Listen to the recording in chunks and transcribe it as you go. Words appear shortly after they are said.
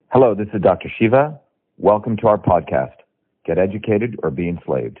Hello, this is Dr. Shiva. Welcome to our podcast, Get Educated or Be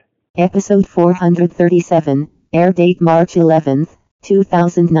Enslaved. Episode 437, air date March 11th,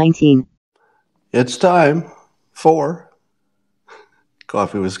 2019. It's time for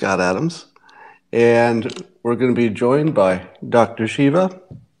Coffee with Scott Adams, and we're going to be joined by Dr. Shiva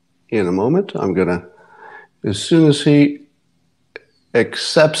in a moment. I'm going to, as soon as he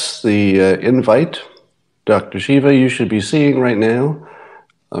accepts the invite, Dr. Shiva, you should be seeing right now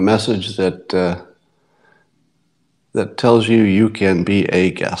a message that tells you can be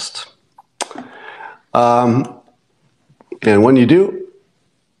a guest. And when you do,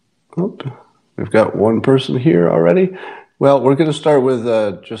 we've got one person here already. Well, we're going to start with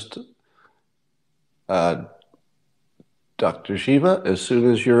Dr. Shiva as soon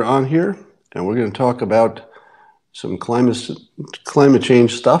as you're on here, and we're going to talk about some climate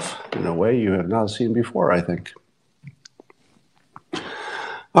change stuff in a way you have not seen before, I think.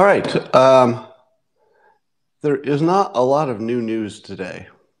 All right. There is not a lot of new news today.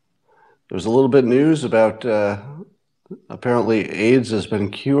 There's a little bit of news about apparently AIDS has been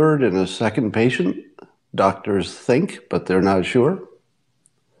cured in a second patient. Doctors think, but they're not sure.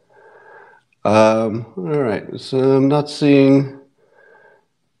 All right. So I'm not seeing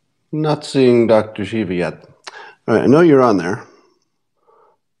Dr. Shiva yet. All right. I know you're on there.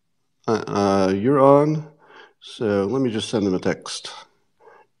 You're on. So let me just send him a text.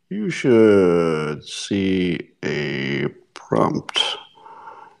 You should see a prompt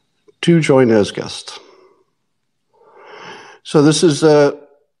to join as guest. So this is a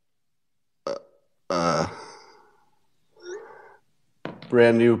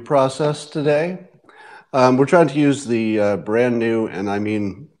brand new process today. We're trying to use the brand new, and I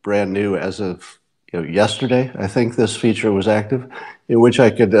mean brand new as of yesterday. I think this feature was active, in which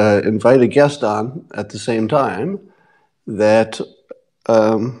I could invite a guest on at the same time that.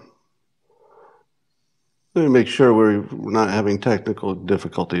 Let me make sure we're not having technical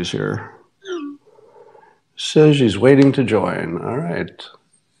difficulties here. Says she's waiting to join. All right.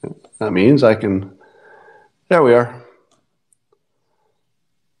 That means I can... There we are.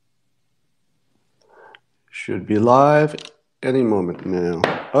 Should be live any moment now.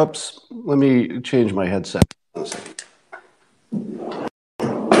 Oops. Let me change my headset.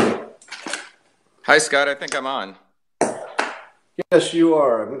 Hi, Scott. I think I'm on. Yes, you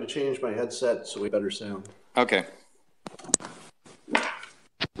are. I'm going to change my headset so we better sound. Okay.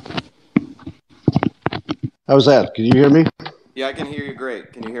 How's that? Can you hear me? Yeah, I can hear you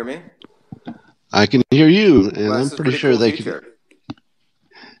great. Can you hear me? I can hear you, and well, I'm pretty sure cool they feature. can.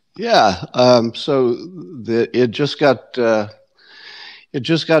 Yeah. So it just got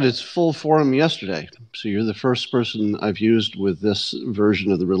its full form yesterday. So you're the first person I've used with this version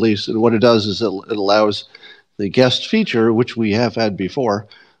of the release, and what it does is it allows the guest feature, which we have had before,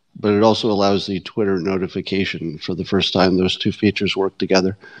 but it also allows the Twitter notification for the first time. Those two features work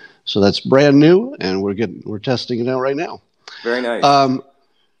together. So that's brand new, and we're testing it out right now. Very nice.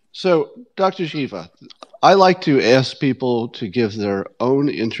 So, Dr. Shiva, I like to ask people to give their own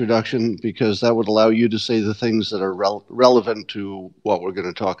introduction because that would allow you to say the things that are relevant to what we're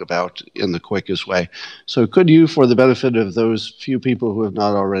going to talk about in the quickest way. So could you, for the benefit of those few people who have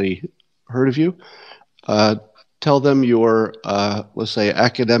not already heard of you, tell them your, let's say,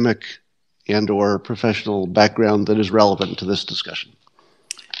 academic and or professional background that is relevant to this discussion.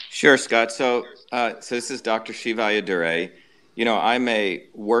 Sure, Scott. So this is Dr. Shiva Ayyadurai. I'm a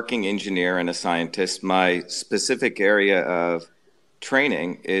working engineer and a scientist. My specific area of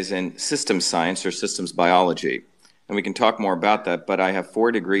training is in systems science or systems biology. And we can talk more about that, but I have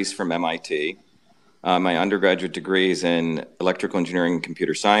 4 degrees from MIT. My undergraduate degree is in electrical engineering and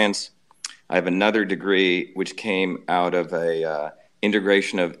computer science. I have another degree which came out of a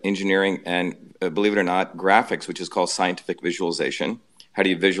integration of engineering and, believe it or not, graphics, which is called scientific visualization. How do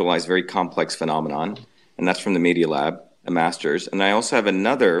you visualize very complex phenomenon? And that's from the Media Lab, a master's. And I also have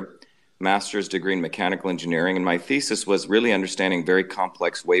another master's degree in mechanical engineering, and my thesis was really understanding very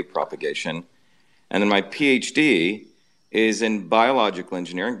complex wave propagation. And then my PhD is in biological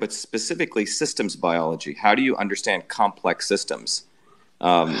engineering, but specifically systems biology. How do you understand complex systems?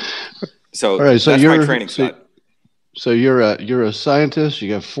 So, all right, so that's my training side. So you're a scientist.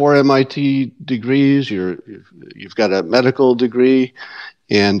 You have 4 MIT degrees. You've got a medical degree,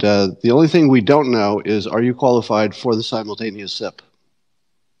 and the only thing we don't know is, are you qualified for the simultaneous SIP?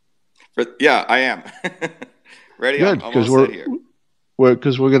 Yeah, I am. Ready? Good, because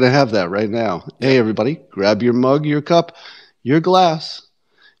we're going to have that right now. Yeah. Hey, everybody, grab your mug, your cup, your glass,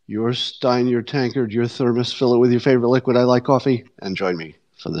 your stein, your tankard, your thermos. Fill it with your favorite liquid. I like coffee, and join me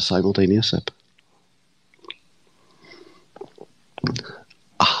for the simultaneous sip.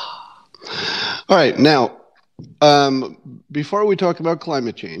 Ah. All right, now, before we talk about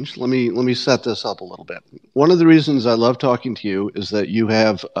climate change, let me set this up a little bit. One of the reasons I love talking to you is that you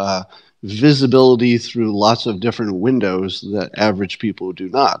have visibility through lots of different windows that average people do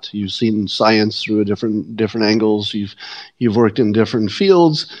not. You've seen science through different angles. You've worked in different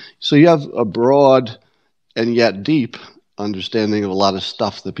fields, so you have a broad and yet deep understanding of a lot of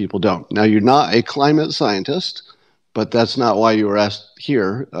stuff that people don't. Now, you're not a climate scientist, but that's not why you were asked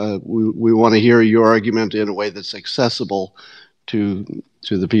here. We want to hear your argument in a way that's accessible to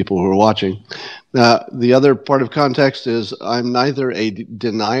the people who are watching. The other part of context is I'm neither a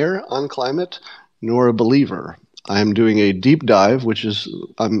denier on climate nor a believer. I'm doing a deep dive, which is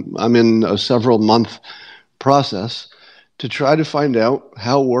I'm in a several month process to try to find out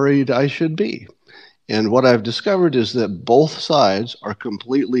how worried I should be. And what I've discovered is that both sides are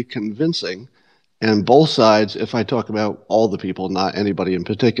completely convincing. And both sides, if I talk about all the people, not anybody in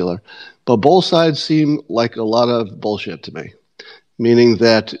particular, but both sides seem like a lot of bullshit to me. Meaning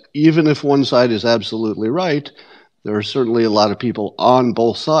that even if one side is absolutely right, there are certainly a lot of people on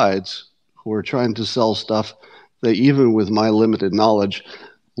both sides who are trying to sell stuff that, even with my limited knowledge,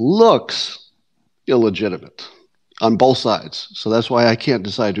 looks illegitimate on both sides. So that's why I can't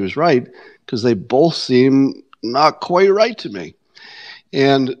decide who's right, because they both seem not quite right to me.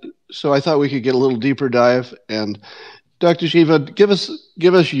 And so I thought we could get a little deeper dive. And Dr. Shiva, give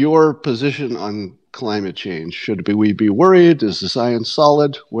us your position on climate change. Should we be worried? Is the science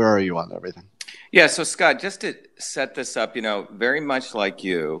solid? Where are you on everything? Yeah, so Scott, just to set this up, very much like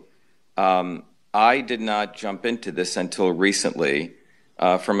you, I did not jump into this until recently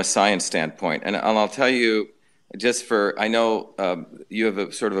from a science standpoint. And I'll tell you, I know you have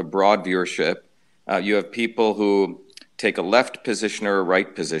a sort of a broad viewership. You have people who take a left position or a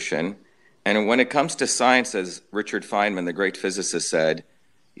right position. And when it comes to science, as Richard Feynman, the great physicist, said,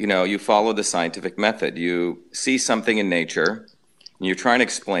 you follow the scientific method. You see something in nature, and you try and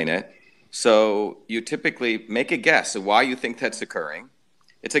explain it. So you typically make a guess of why you think that's occurring.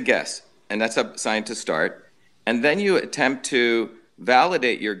 It's a guess, and that's how scientists start. And then you attempt to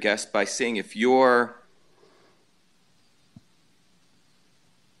validate your guess by seeing if you're...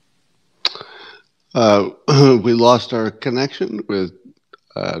 We lost our connection with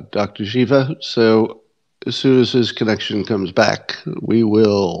Dr. Shiva, so as soon as his connection comes back, we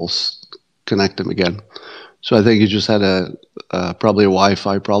will connect him again. So I think he just had probably a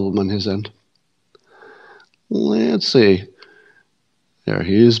Wi-Fi problem on his end. Let's see. There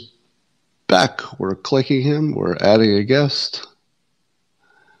he is back. We're clicking him. We're adding a guest.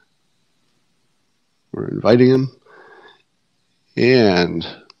 We're inviting him. And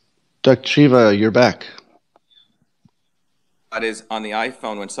Dr. Shiva, you're back. That is on the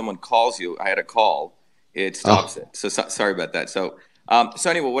iPhone, when someone calls you, I had a call, it stops it. So sorry about that. So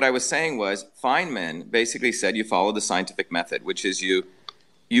anyway, what I was saying was Feynman basically said you follow the scientific method, which is you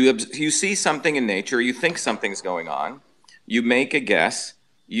see something in nature, you think something's going on, you make a guess,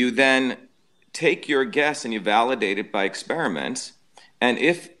 you then take your guess and you validate it by experiments. And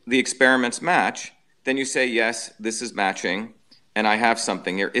if the experiments match, then you say, yes, this is matching, and I have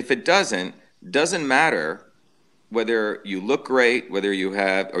something here. If it doesn't matter whether you look great, whether you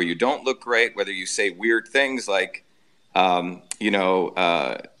have or you don't look great, whether you say weird things like, CO2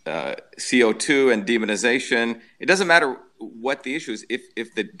 and demonization. It doesn't matter what the issue is.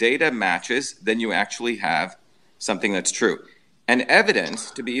 If the data matches, then you actually have something that's true. And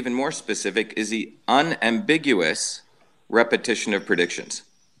evidence, to be even more specific, is the unambiguous repetition of predictions.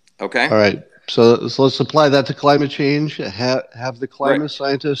 Okay? All right. So let's apply that to climate change. Have the climate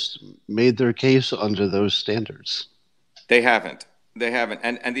scientists made their case under those standards? They haven't.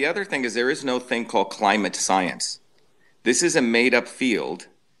 And the other thing is there is no thing called climate science. This is a made-up field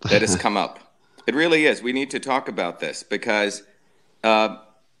that has come up. It really is. We need to talk about this because,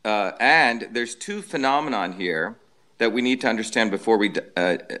 and there's two phenomenon here that we need to understand before we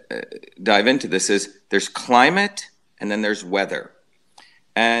dive into this is there's climate and then there's weather.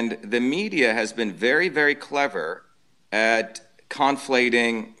 And the media has been very, very clever at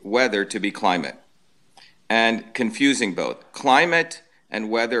conflating weather to be climate and confusing both. Climate and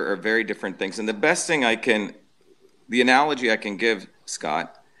weather are very different things. And the best thing the analogy I can give,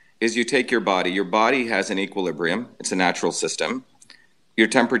 Scott, is you take your body. Your body has an equilibrium. It's a natural system. Your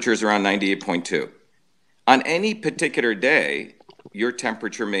temperature is around 98.2. On any particular day, your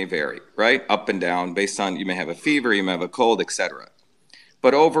temperature may vary, right? Up and down based on, you may have a fever, you may have a cold, etc.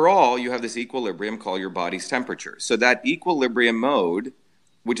 But overall, you have this equilibrium called your body's temperature. So that equilibrium mode,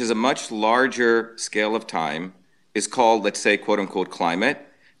 which is a much larger scale of time, is called, let's say, quote unquote, climate.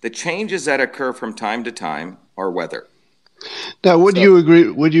 The changes that occur from time to time are weather. Now, would you agree?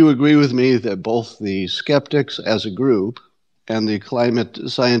 Would you agree with me that both the skeptics as a group and the climate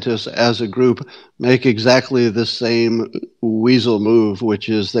scientists as a group make exactly the same weasel move, which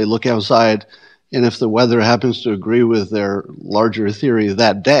is they look outside, and if the weather happens to agree with their larger theory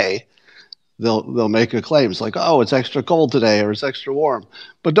that day, they'll make a claim. It's like, oh, it's extra cold today, or it's extra warm.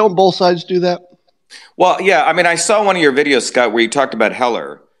 But don't both sides do that? Well, yeah. I mean, I saw one of your videos, Scott, where you talked about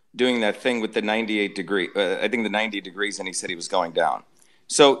Heller doing that thing with the 98 degree, I think the 90 degrees, and he said he was going down.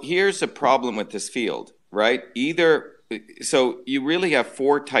 So here's a problem with this field, right? So you really have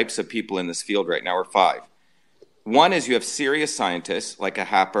four types of people in this field right now, or five. One is you have serious scientists like a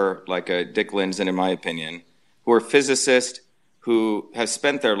Happer, like a Dick Lindzen, in my opinion, who are physicists who have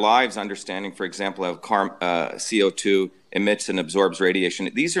spent their lives understanding, for example, how CO2 emits and absorbs radiation.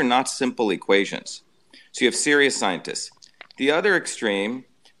 These are not simple equations. So you have serious scientists. The other extreme,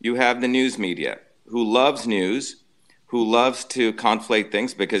 you have the news media, who loves news, who loves to conflate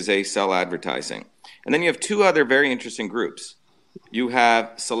things because they sell advertising. And then you have two other very interesting groups. You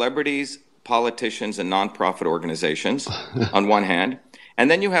have celebrities, politicians, and nonprofit organizations on one hand.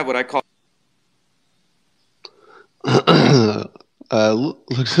 And then you have what I call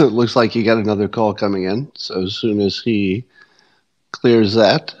looks like you got another call coming in. So as soon as he clears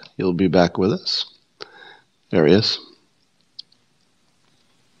that, he'll be back with us. There he is.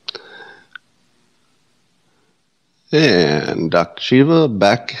 And Dr. Shiva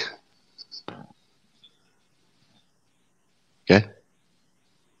back. Okay.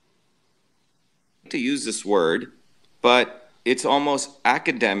 to use this word, but it's almost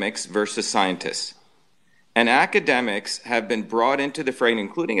academics versus scientists. And academics have been brought into the fray,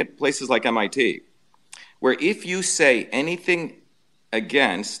 including at places like MIT, where if you say anything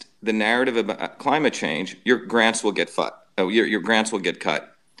against the narrative about climate change, your grants will get your grants will get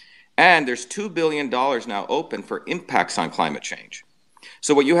cut. And there's $2 billion now open for impacts on climate change.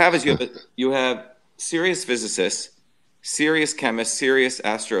 So what you have is you have serious physicists, serious chemists, serious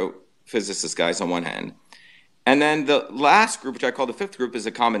astrophysicists guys on one hand. And then the last group, which I call the fifth group, is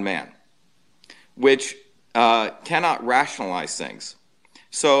a common man, which cannot rationalize things.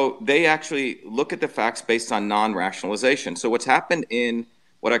 So they actually look at the facts based on non-rationalization. So what's happened in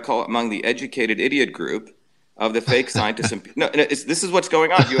what I call among the educated idiot group of the fake scientists, and this is what's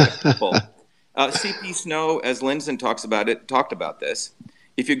going on. You have people. C.P. Snow, as Lindzen talked about this.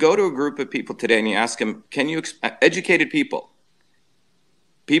 If you go to a group of people today and you ask them, educated people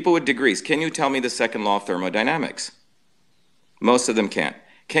with degrees, can you tell me the second law of thermodynamics? Most of them can't.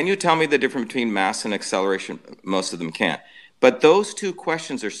 Can you tell me the difference between mass and acceleration? Most of them can't. But those two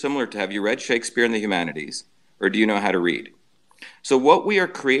questions are similar to, have you read Shakespeare in the humanities, or do you know how to read? So what we are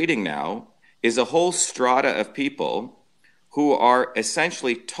creating now is a whole strata of people who are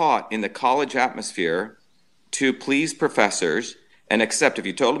essentially taught in the college atmosphere to please professors and accept. If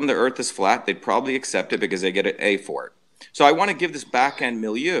you told them the earth is flat, they'd probably accept it because they get an A for it. So I want to give this back-end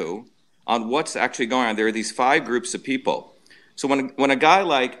milieu on what's actually going on. There are these five groups of people. So when a guy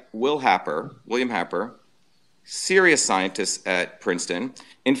like William Happer, serious scientist at Princeton,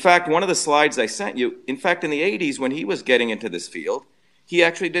 in fact, one of the slides I sent you, in fact, in the 80s, when he was getting into this field, he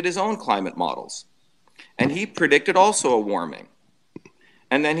actually did his own climate models. And he predicted also a warming.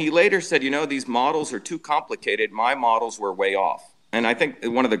 And then he later said, these models are too complicated. My models were way off. And I think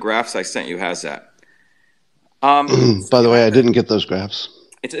one of the graphs I sent you has that. By the way, I didn't get those graphs.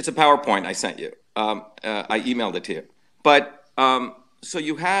 It's a PowerPoint I sent you. I emailed it to you. But so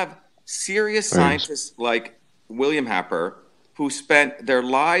you have serious scientists like William Happer who spent their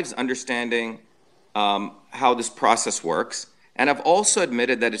lives understanding how this process works and have also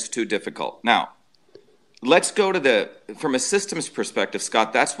admitted that it's too difficult. Now, let's go to from a systems perspective,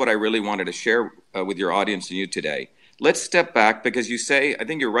 Scott, that's what I really wanted to share with your audience and you today. Let's step back because I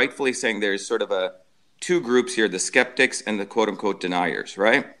think you're rightfully saying there's sort of two groups here, the skeptics and the quote-unquote deniers,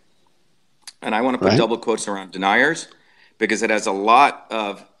 right? And I want to put double quotes around deniers because it has a lot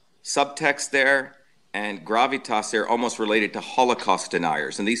of subtext there and gravitas there, almost related to Holocaust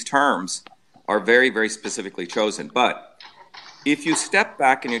deniers. And these terms are very, very specifically chosen. But if you step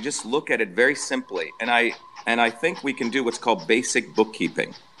back and you just look at it very simply, and I think we can do what's called basic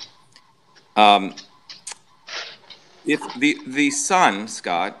bookkeeping. If the sun,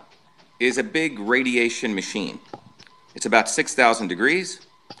 Scott, is a big radiation machine. It's about 6,000 degrees,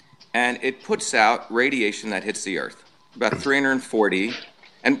 and it puts out radiation that hits the Earth, about 340.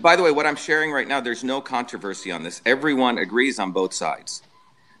 And by the way, what I'm sharing right now, there's no controversy on this. Everyone agrees on both sides.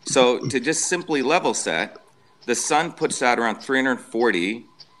 So to just simply level set, the sun puts out around 340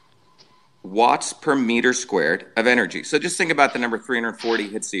 watts per meter squared of energy. So just think about the number 340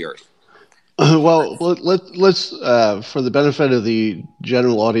 hits the Earth. Well, let's for the benefit of the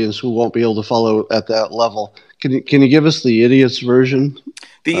general audience who won't be able to follow at that level, can you give us the idiot's version?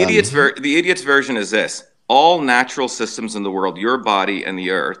 The idiot's version is this: all natural systems in the world, your body and the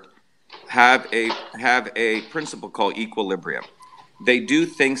earth, have a principle called equilibrium. They do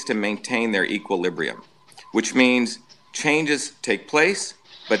things to maintain their equilibrium, which means changes take place,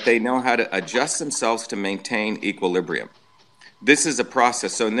 but they know how to adjust themselves to maintain equilibrium. This is a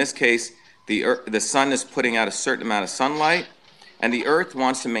process. So in this case, the sun is putting out a certain amount of sunlight, and the earth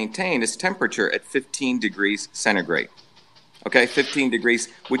wants to maintain its temperature at 15 degrees centigrade. Okay, 15 degrees,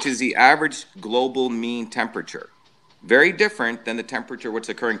 which is the average global mean temperature. Very different than the temperature what's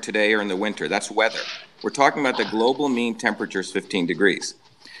occurring today or in the winter. That's weather. We're talking about the global mean temperature is 15 degrees.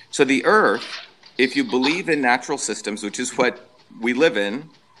 So the earth, if you believe in natural systems, which is what we live in,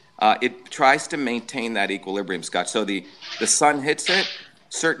 it tries to maintain that equilibrium, Scott. So the sun hits it,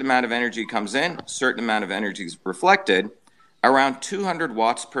 certain amount of energy comes in, certain amount of energy is reflected. Around 200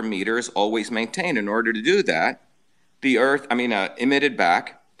 watts per meter is always maintained. In order to do that, the earth, emitted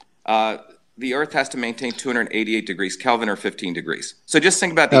back, the earth has to maintain 288 degrees Kelvin or 15 degrees. So just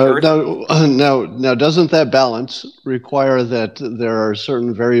think about the earth. Now, doesn't that balance require that there are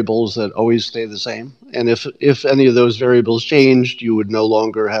certain variables that always stay the same? And if any of those variables changed, you would no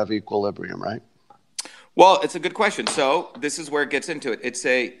longer have equilibrium, right? Well, it's a good question. So this is where it gets into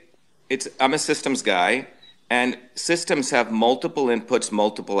it. I'm a systems guy, and systems have multiple inputs,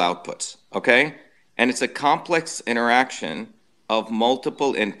 multiple outputs, okay? And it's a complex interaction of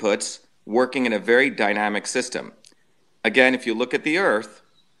multiple inputs working in a very dynamic system. Again, if you look at the Earth,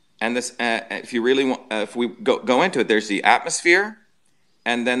 and this, if you really want, if we go into it, there's the atmosphere,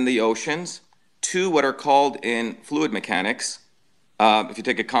 and then the oceans. Two, what are called in fluid mechanics. If you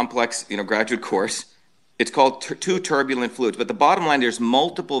take a complex, graduate course, it's called two turbulent fluids. But the bottom line, there's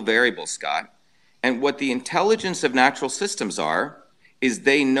multiple variables, Scott. And what the intelligence of natural systems is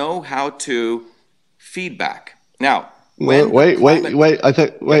they know how to feedback. Now, wait. I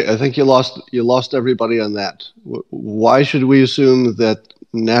think you lost everybody on that. Why should we assume that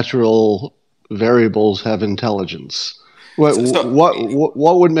natural variables have intelligence?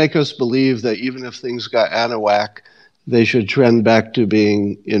 What would make us believe that even if things got out of whack, they should trend back to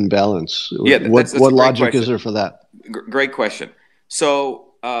being in balance? Yeah, what logic is there for that? Great question.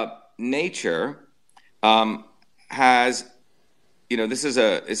 So nature has, this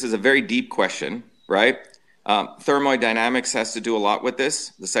is a very deep question, right? Thermodynamics has to do a lot with this,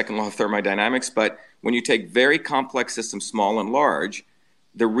 the second law of thermodynamics. But when you take very complex systems, small and large,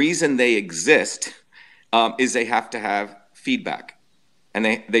 the reason they exist is they have to have feedback, and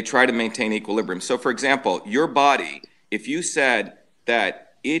they try to maintain equilibrium. So, for example, your body, if you said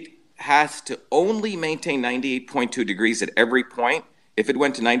that it has to only maintain 98.2 degrees at every point, if it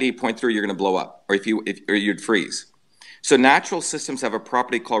went to 98.3, you're going to blow up, or you'd freeze. So natural systems have a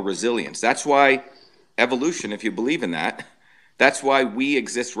property called resilience. That's why evolution, if you believe in that, that's why we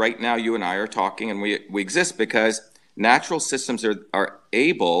exist right now. You and I are talking, and we exist because natural systems are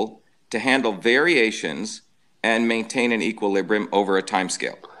able to handle variations and maintain an equilibrium over a time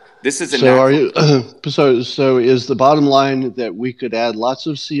scale. This is so is the bottom line that we could add lots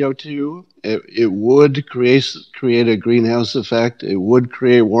of CO2? It would create a greenhouse effect. It would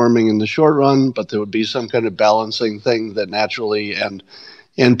create warming in the short run, but there would be some kind of balancing thing that naturally and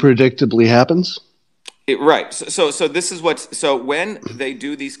predictably happens. Right. So this is so when they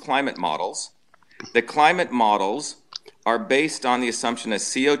do these climate models, the climate models are based on the assumption as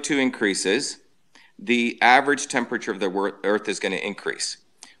CO2 increases, the average temperature of the Earth is going to increase.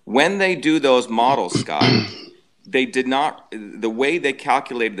 When they do those models, Scott, the way they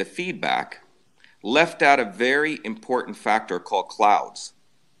calculated the feedback left out a very important factor called clouds.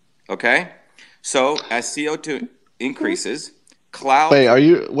 Okay? So as CO2 increases, clouds... Wait,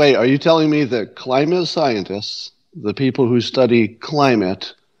 are you telling me that climate scientists, the people who study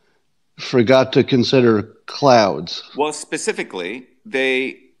climate, forgot to consider clouds? Well, specifically,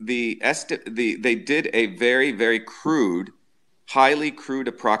 they did a very, very crude, highly crude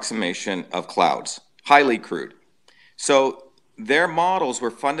approximation of clouds. Highly crude. So their models were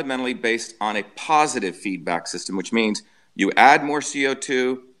fundamentally based on a positive feedback system, which means you add more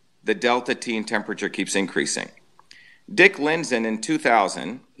CO2, the delta T in temperature keeps increasing. Dick Lindzen in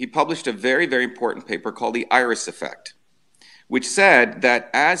 2000, he published a very, very important paper called the Iris effect, which said that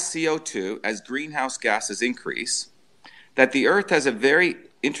as CO2, as greenhouse gases increase, that the Earth has a very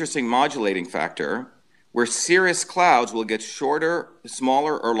interesting modulating factor where cirrus clouds will get shorter,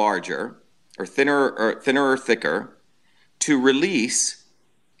 smaller, or larger, or thinner or thicker, to release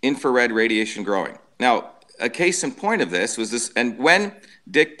infrared radiation growing. Now, a case in point of this was this, and when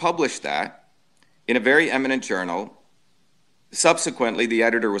Dick published that, in a very eminent journal. Subsequently, the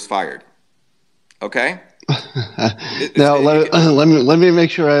editor was fired. Okay? Now, let me make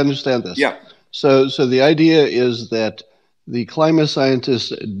sure I understand this. Yeah. So the idea is that the climate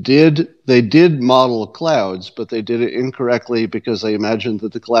scientists did model clouds, but they did it incorrectly because they imagined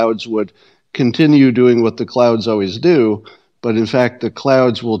that the clouds would continue doing what the clouds always do, but in fact the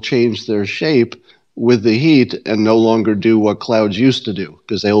clouds will change their shape with the heat and no longer do what clouds used to do,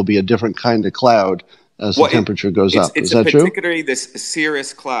 because they will be a different kind of cloud as the temperature goes up. Is that true? Particularly this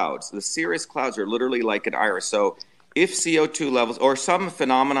cirrus clouds. The cirrus clouds are literally like an iris. So if CO2 levels or some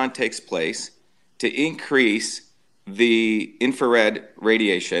phenomenon takes place to increase the infrared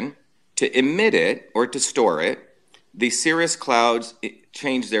radiation, to emit it or to store it, the cirrus clouds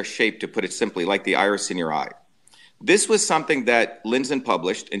change their shape, to put it simply, like the iris in your eye. This was something that Lindzen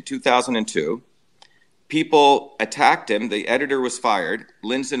published in 2002. People attacked him. The editor was fired.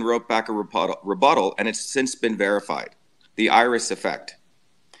 Lindzen wrote back a rebuttal, and it's since been verified, the iris effect.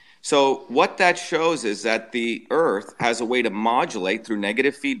 So what that shows is that the Earth has a way to modulate through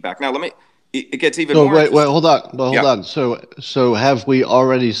negative feedback. Now, it gets even more. Wait, hold on. So have we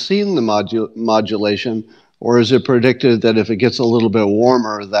already seen the modulation, or is it predicted that if it gets a little bit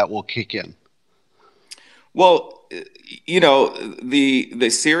warmer, that will kick in? Well, the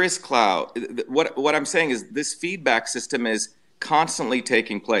cirrus cloud, what I'm saying is this feedback system is constantly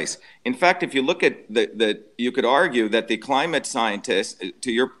taking place. In fact, if you look at you could argue that the climate scientists,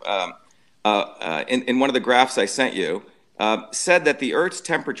 to your in one of the graphs I sent you, said that the Earth's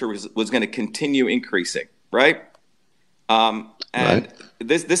temperature was going to continue increasing, right? And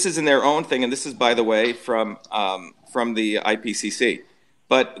this is in their own thing, and this is, by the way, from the IPCC.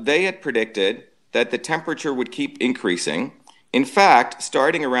 But they had predicted that the temperature would keep increasing. In fact,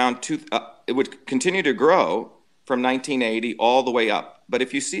 starting around it would continue to grow from 1980 all the way up. But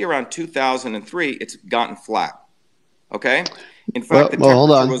if you see around 2003, it's gotten flat. Okay? In fact,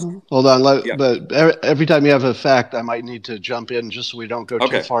 hold on. But every time you have a fact, I might need to jump in just so we don't go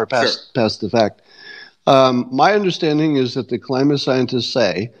too far past the fact. My understanding is that the climate scientists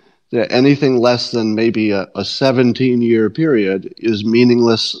say that anything less than maybe a 17-year period is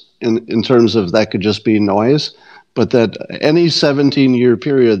meaningless in terms of that could just be noise, but that any 17-year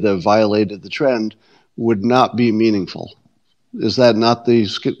period that violated the trend would not be meaningful. Is that not the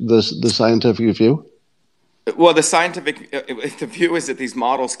scientific view? Well, the view is that these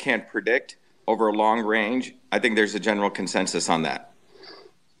models can't predict over a long range. I think there's a general consensus on that.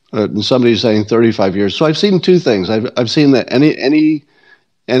 Somebody's saying 35 years. So I've seen two things. I've seen that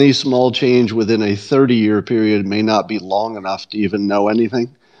any small change within a 30-year period may not be long enough to even know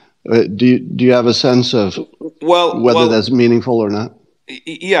anything. Do you have a sense of whether that's meaningful or not?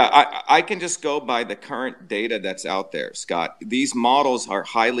 Yeah, I can just go by the current data that's out there, Scott. These models are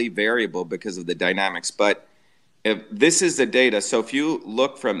highly variable because of the dynamics, but if this is the data. So if you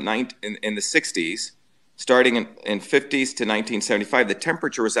look from in the 60s, starting in 50s to 1975, the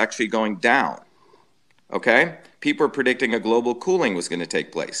temperature was actually going down. Okay? People were predicting a global cooling was going to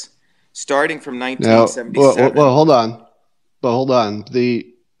take place. Starting from 1977. Well, hold on.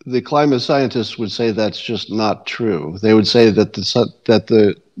 The climate scientists would say that's just not true. They would say that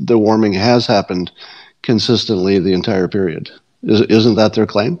the warming has happened consistently the entire period. Isn't that their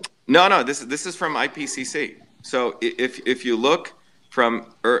claim? No. This is from IPCC. So if you look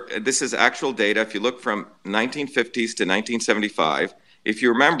this is actual data. If you look from 1950s to 1975, if you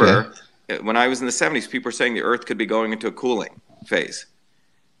remember, when I was in the 70s, people were saying the Earth could be going into a cooling phase.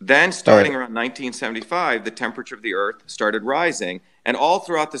 Then starting around 1975, the temperature of the Earth started rising. And all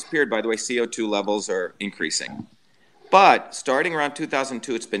throughout this period, by the way, CO2 levels are increasing. But starting around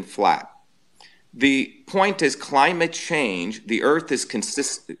 2002, it's been flat. The point is climate change. The Earth is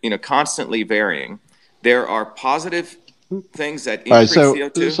constantly varying. There are positive things that increase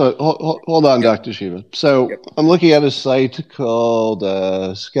CO2. So hold on, Dr. Shiva. So I'm looking at a site called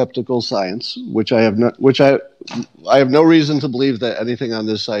Skeptical Science, which I have no reason to believe that anything on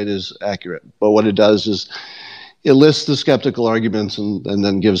this site is accurate. But what it does is it lists the skeptical arguments and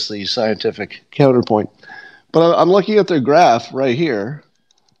then gives the scientific counterpoint. But I'm looking at their graph right here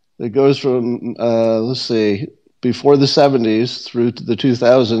that goes from, before the 70s through to the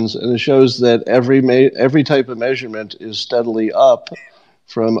 2000s, and it shows that every type of measurement is steadily up,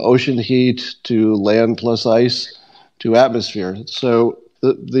 from ocean heat to land plus ice to atmosphere. So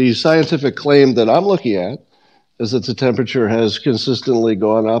the scientific claim that I'm looking at is that the temperature has consistently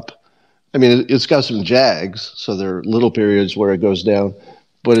gone up. I mean, it's got some jags, so there are little periods where it goes down,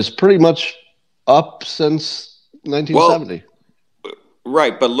 but it's pretty much up since 1970.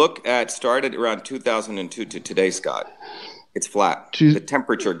 Right, but look at started around 2002 to today, Scott. It's flat. To The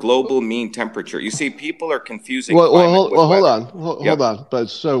temperature, global mean temperature. You see, people are confusing well, climate with hold weather. on, hold on. But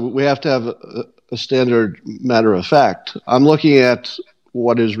so we have to have a standard matter of fact. I'm looking at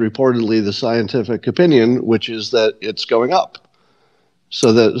what is reportedly the scientific opinion, which is that it's going up.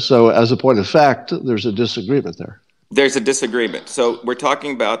 So as a point of fact, there's a disagreement there. There's a disagreement. So we're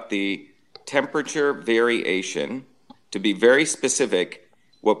talking about the temperature variation. To be very specific,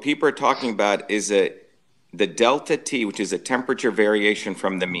 what people are talking about is the delta T, which is a temperature variation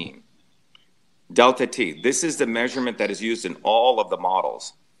from the mean. Delta T. This is the measurement that is used in all of the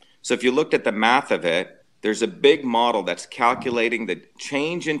models. So if you looked at the math of it, there's a big model that's calculating the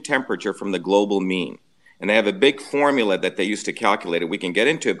change in temperature from the global mean. And they have a big formula that they use to calculate it. We can get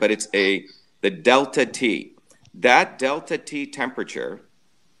into it, but it's the delta T. That delta T temperature,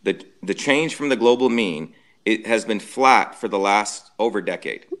 the change from the global mean, it has been flat for the last over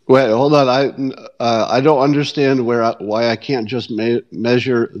decade. Wait, hold on. I don't understand why I can't just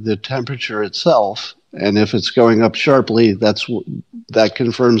measure the temperature itself, and if it's going up sharply, that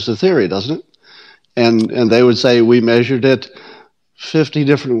confirms the theory, doesn't it? And they would say we measured it 50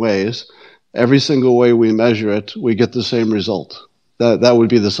 different ways. Every single way we measure it, we get the same result. That would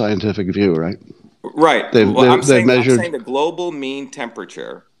be the scientific view, right? Right. I'm saying the global mean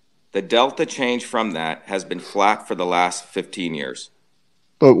temperature, the delta change from that has been flat for the last 15 years.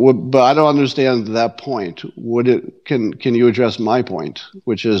 But I don't understand that point. Can you address my point,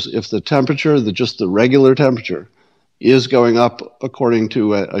 which is if the temperature, just the regular temperature, is going up according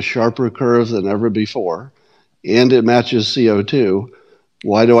to a sharper curve than ever before, and it matches CO2,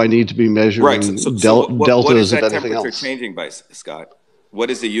 why do I need to be measuring deltas what is that of anything temperature else? changing by, Scott?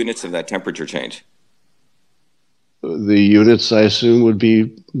 What is the units of that temperature change? The units, I assume, would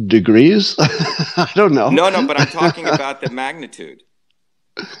be degrees? I don't know. No, but I'm talking about the magnitude.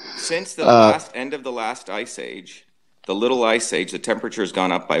 Since the end of the last ice age, the little ice age, the temperature has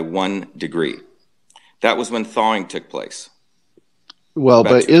gone up by 1 degree. That was when thawing took place. Well,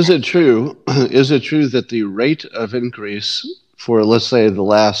 but is it true that the rate of increase for, let's say, the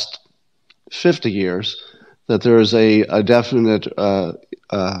last 50 years, that there is a definite,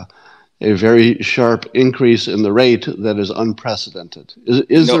 a very sharp increase in the rate that is unprecedented?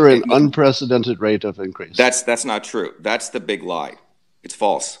 Is there an unprecedented rate of increase? That's not true. That's the big lie. It's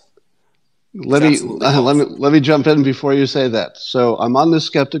false. Let me jump in before you say that. So I'm on this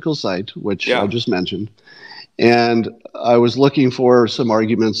skeptical site, which I just mentioned, and I was looking for some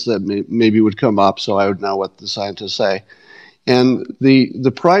arguments that maybe would come up so I would know what the scientists say. And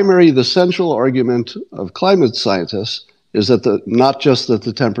the central argument of climate scientists is that not just that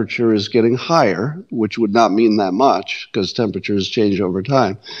the temperature is getting higher, which would not mean that much because temperatures change over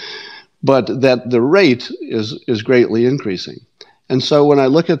time, but that the rate is greatly increasing. And so when I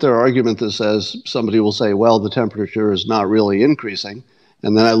look at their argument that says, somebody will say, well, the temperature is not really increasing,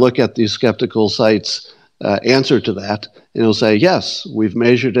 and then I look at the skeptical sites' answer to that, and it'll say, yes, we've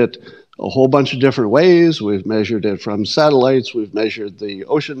measured it a whole bunch of different ways. We've measured it from satellites. We've measured the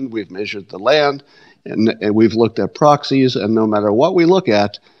ocean. We've measured the land. And we've looked at proxies. And no matter what we look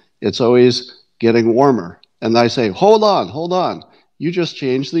at, it's always getting warmer. And I say, hold on. You just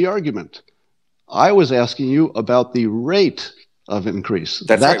changed the argument. I was asking you about the rate of increase.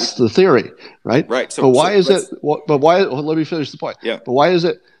 That's right. The theory, right? Right. But why is it? But why? Let me finish the point. Yeah. But why is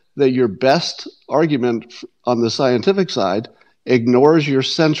it that your best argument on the scientific side ignores your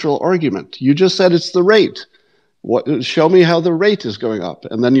central argument? You just said it's the rate. Show me how the rate is going up,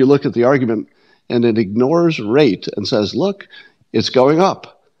 and then you look at the argument, and it ignores rate and says, "Look, it's going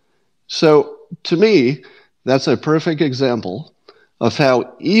up." So to me, that's a perfect example of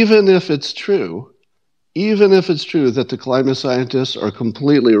how even if it's true that the climate scientists are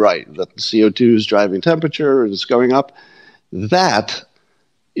completely right, that the CO2 is driving temperature and it's going up, that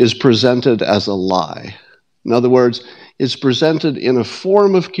is presented as a lie. In other words, it's presented in a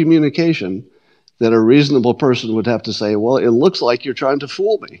form of communication that a reasonable person would have to say, well, it looks like you're trying to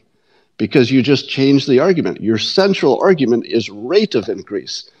fool me because you just changed the argument. Your central argument is rate of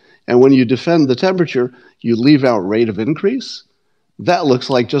increase. And when you defend the temperature, you leave out rate of increase. That looks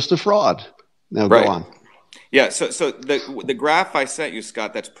like just a fraud. Now go on. Yeah, so the graph I sent you,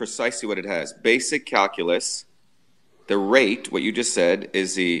 Scott, that's precisely what it has. Basic calculus, the rate, what you just said,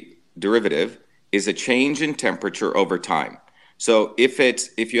 is the derivative, is a change in temperature over time. So if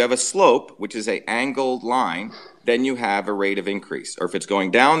you have a slope, which is an angled line, then you have a rate of increase. Or if it's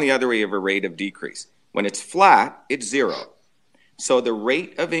going down the other way, you have a rate of decrease. When it's flat, it's 0. So the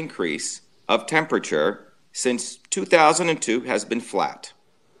rate of increase of temperature since 2002 has been flat.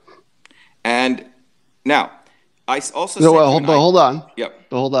 And now, I also hold on. Yep.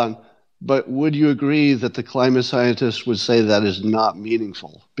 Hold on. But would you agree that the climate scientists would say that is not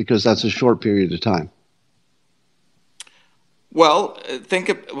meaningful because that's a short period of time? Well,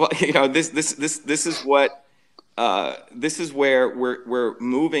 this is what this is where we're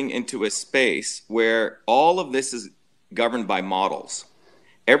moving into a space where all of this is governed by models.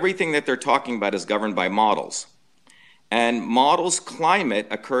 Everything that they're talking about is governed by models. And models climate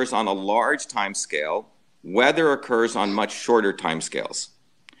occurs on a large time scale, weather occurs on much shorter time scales.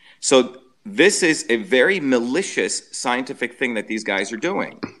 So this is a very malicious scientific thing that these guys are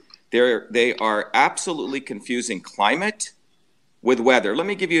doing. They are absolutely confusing climate with weather. Let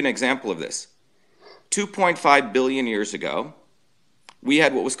me give you an example of this. 2.5 billion years ago, we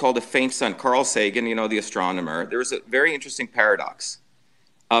had what was called a faint sun. Carl Sagan, the astronomer, there was a very interesting paradox.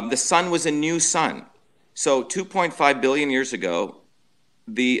 The sun was a new sun. So 2.5 billion years ago,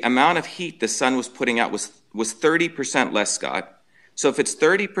 the amount of heat the sun was putting out was 30% less, Scott. So if it's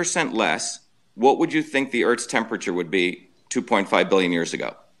 30% less, what would you think the Earth's temperature would be 2.5 billion years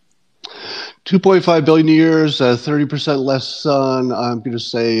ago? 2.5 billion years, 30% less sun. I'm going to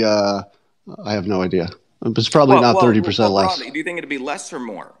say, I have no idea. It's probably not 30% less. Broadly, do you think it'd be less or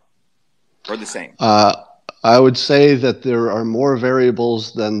more? Or the same? I would say that there are more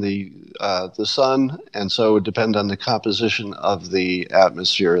variables than the sun, and so it would depend on the composition of the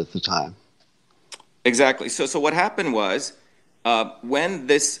atmosphere at the time. Exactly. So what happened was, when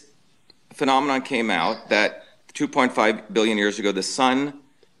this phenomenon came out, that 2.5 billion years ago, the sun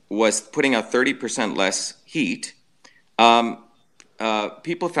was putting out 30% less heat,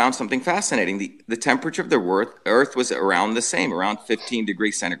 people found something fascinating. The temperature of the Earth was around the same, around 15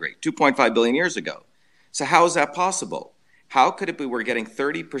 degrees centigrade, 2.5 billion years ago. So how is that possible? How could it be we're getting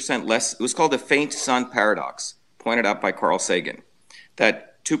 30% less? It was called the faint sun paradox, pointed out by Carl Sagan,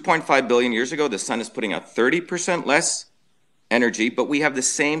 that 2.5 billion years ago, the sun is putting out 30% less energy, but we have the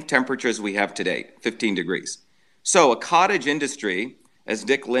same temperature as we have today, 15 degrees. So a cottage industry, as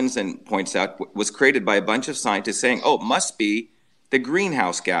Dick Lindzen points out, was created by a bunch of scientists saying, it must be the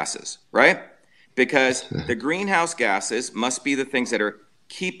greenhouse gases, right? Because the greenhouse gases must be the things that are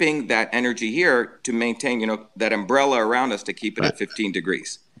keeping that energy here to maintain, that umbrella around us to keep it at 15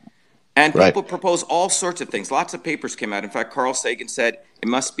 degrees. And people propose all sorts of things. Lots of papers came out. In fact, Carl Sagan said it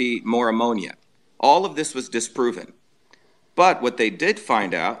must be more ammonia. All of this was disproven. But what they did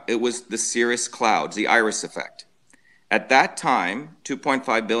find out, it was the cirrus clouds, the iris effect. At that time,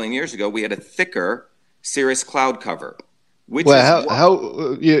 2.5 billion years ago, we had a thicker cirrus cloud cover. You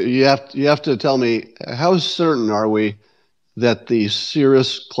have to tell me, how certain are we that the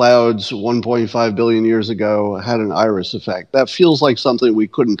cirrus clouds 1.5 billion years ago had an iris effect? That feels like something we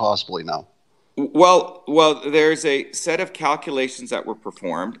couldn't possibly know. Well, there's a set of calculations that were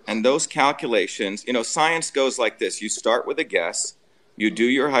performed, and those calculations, science goes like this. You start with a guess, you do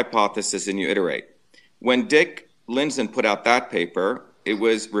your hypothesis, and you iterate. When Dick Lindzen put out that paper, it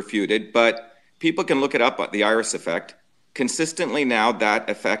was refuted, but people can look it up, the iris effect. Consistently now, that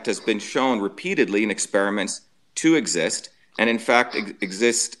effect has been shown repeatedly in experiments to exist, and in fact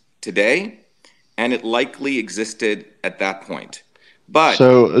exist today, and it likely existed at that point. But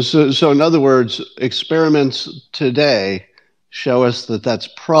so in other words, experiments today show us that that's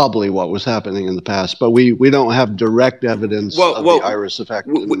probably what was happening in the past, but we don't have direct evidence of the iris effect.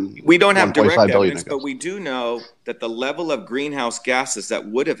 We don't have direct evidence, but we do know that the level of greenhouse gases that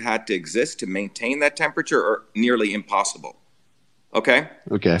would have had to exist to maintain that temperature are nearly impossible. Okay?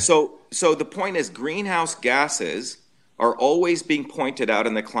 Okay. So the point is, greenhouse gases are always being pointed out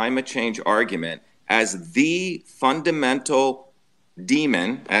in the climate change argument as the fundamental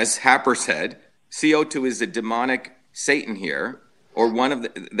demon, as Happer said. CO2 is the demonic Satan here, or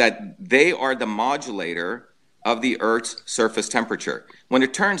that they are the modulator of the Earth's surface temperature. When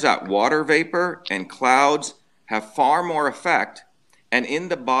it turns out water vapor and clouds have far more effect, and in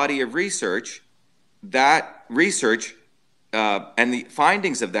the body of research, that research and the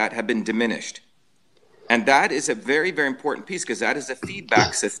findings of that have been diminished. And that is a very, very important piece, because that is a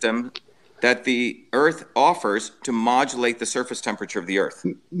feedback system that the Earth offers to modulate the surface temperature of the Earth.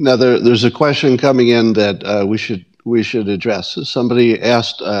 Now, there's a question coming in that we should address. Somebody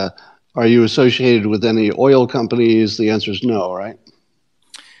asked, are you associated with any oil companies? The answer is no, right?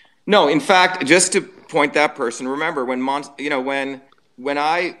 No, in fact, just to point that person, remember when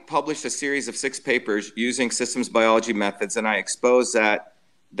I published a series of 6 papers using systems biology methods, and I exposed that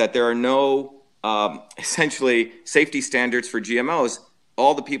there are no essentially safety standards for GMOs,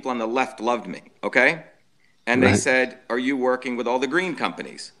 all the people on the left loved me, okay? And they said, are you working with all the green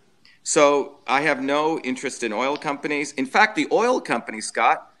companies? So I have no interest in oil companies. In fact, the oil companies,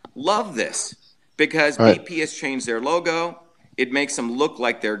 Scott, love this, because BP has changed their logo. It makes them look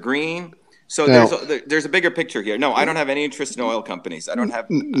like they're green. So Now, there's a bigger picture here. No, I don't have any interest in oil companies. I don't have.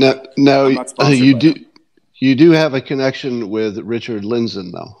 now, I'm not sponsored you by do. them. You do have a connection with Richard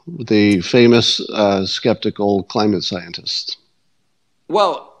Lindzen, though, the famous skeptical climate scientist.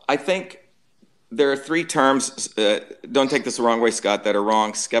 Well, I think there are three terms. Don't take this the wrong way, Scott. That are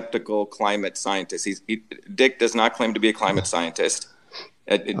wrong. Skeptical climate scientist. Dick does not claim to be a climate scientist.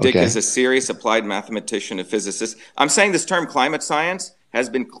 Dick is a serious applied mathematician and physicist. I'm saying this term climate science has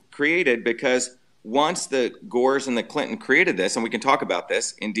been created because once the Gores and the Clinton created this, and we can talk about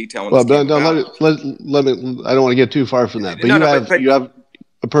this in detail. Well, let me. I don't want to get too far from that. But you have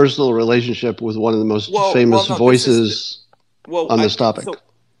a personal relationship with one of the most famous voices on this topic.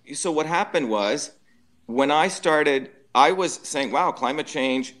 So what happened was, when I started, I was saying, "Wow, climate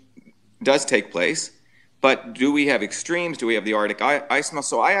change does take place, but do we have extremes? Do we have the Arctic ice melt?"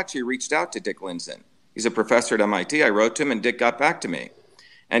 So I actually reached out to Dick Lindzen. He's a professor at MIT. I wrote to him, and Dick got back to me.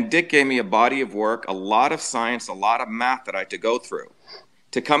 And Dick gave me a body of work, a lot of science, a lot of math that I had to go through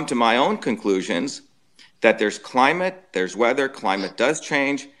to come to my own conclusions that there's climate, there's weather, climate does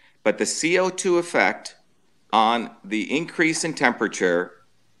change, but the CO2 effect on the increase in temperature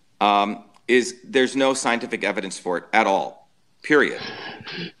there's no scientific evidence for it at all, period.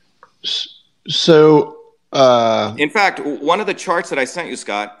 So, in fact, one of the charts that I sent you,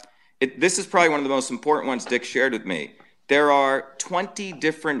 Scott, this is probably one of the most important ones Dick shared with me. There are 20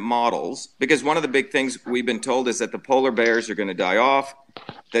 different models, because one of the big things we've been told is that the polar bears are going to die off,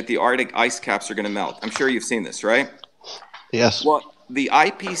 that the Arctic ice caps are going to melt. I'm sure you've seen this, right? Yes. Well, the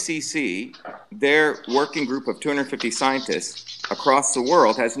IPCC, their working group of 250 scientists across the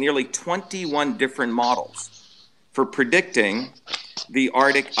world, has nearly 21 different models for predicting the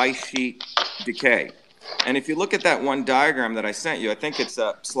Arctic ice sheet decay. And if you look at that one diagram that I sent you, I think it's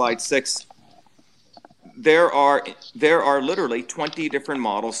slide 6. There are literally 20 different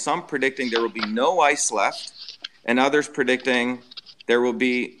models, some predicting there will be no ice left, and others predicting there will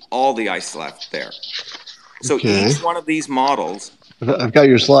be all the ice left there. So each one of these models... I've got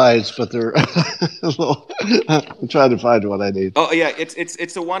your slides, but they're I'm trying to find what I need. Oh, yeah,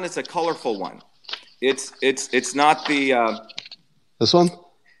 it's a one, it's a colorful one. It's not the... This one?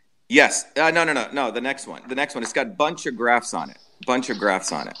 Yes. No, the next one. The next one, it's got a bunch of graphs on it.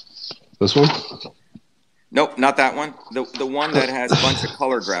 This one? Nope, not that one. The one that has a bunch of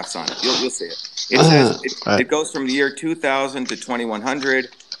color graphs on it. You'll see it. It goes from the year 2000 to 2100,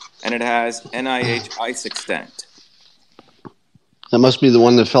 and it has NIH ice extent. That must be the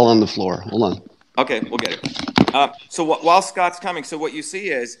one that fell on the floor. Hold on. Okay, we'll get it. So while Scott's coming, so what you see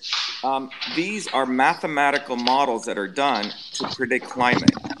is these are mathematical models that are done to predict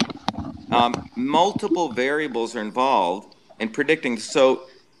climate. Multiple variables are involved in predicting. So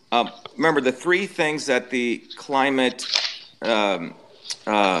remember, the three things that the climate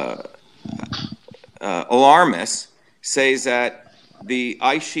alarmists say is that the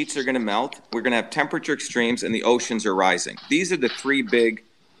ice sheets are going to melt, we're going to have temperature extremes, and the oceans are rising. These are the three big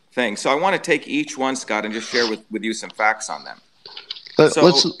things. So I want to take each one, Scott, and just share with you some facts on them.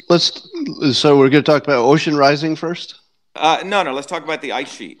 So we're going to talk about ocean rising first? No, let's talk about the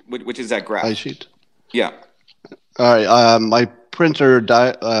ice sheet, which is that graph. Ice sheet? Yeah. All right. My printer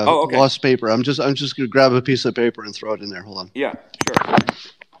lost paper. I'm just going to grab a piece of paper and throw it in there. Hold on. Yeah,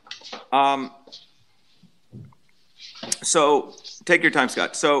 sure. So take your time,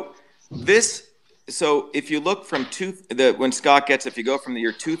 Scott. So if you look from when Scott gets, if you go from the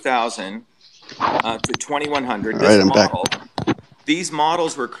year 2000 to 2100, these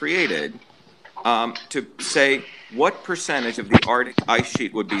models were created to say what percentage of the Arctic ice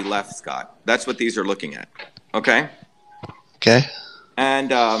sheet would be left, Scott. That's what these are looking at. Okay. Okay. And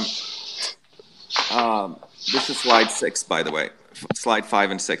this is slide 6, by the way, slide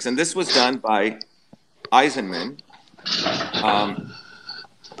 5 and 6, and this was done by Eisenman.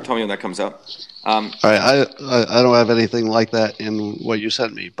 Tell me when that comes up. All right, I don't have anything like that in what you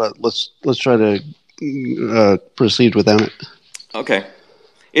sent me, but let's try to proceed with that. Okay,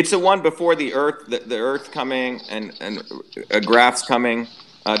 it's the one before the Earth, the Earth coming and graphs coming,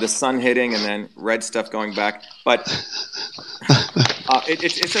 the sun hitting, and then red stuff going back. But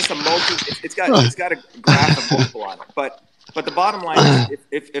it's just a multi. It's got a graph of multiple on it. But the bottom line is,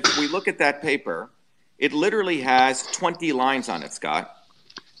 if we look at that paper, it literally has 20 lines on it, Scott.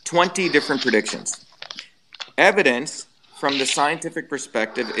 20 different predictions. Evidence from the scientific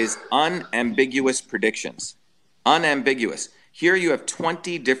perspective is unambiguous predictions. Unambiguous. Here you have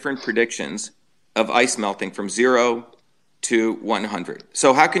 20 different predictions of ice melting from 0 to 100.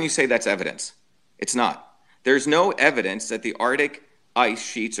 So how can you say that's evidence? It's not. There's no evidence that the Arctic ice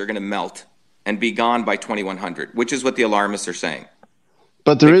sheets are going to melt and be gone by 2100, which is what the alarmists are saying.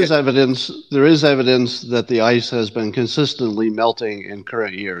 But there is evidence. There is evidence that the ice has been consistently melting in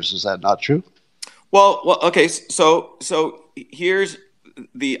current years. Is that not true? Well, okay. So here's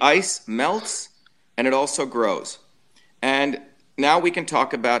the ice melts, and it also grows. And now we can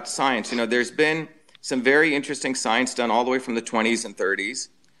talk about science. There's been some very interesting science done all the way from the 20s and 30s,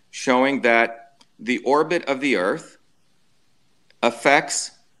 showing that the orbit of the Earth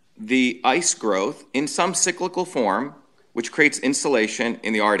affects the ice growth in some cyclical form, which creates insulation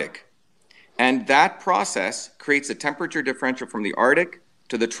in the Arctic. And that process creates a temperature differential from the Arctic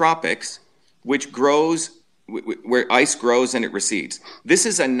to the tropics, which grows, where ice grows and it recedes. This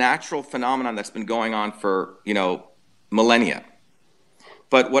is a natural phenomenon that's been going on for, millennia.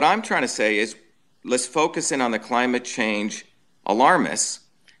 But what I'm trying to say is, let's focus in on the climate change alarmists.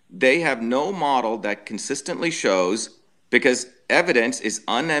 They have no model that consistently shows, because evidence is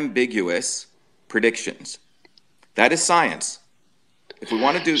unambiguous predictions. That is science. If we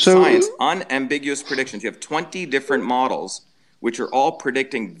want to do science, unambiguous predictions, you have 20 different models which are all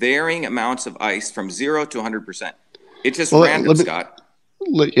predicting varying amounts of ice from 0 to 100%. It's just random, Scott.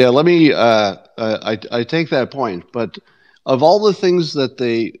 Let me, I take that point, but of all the things that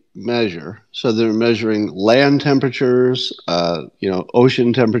they measure, so they're measuring land temperatures,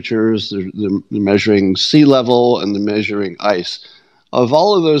 ocean temperatures, they're measuring sea level, and they're measuring ice. Of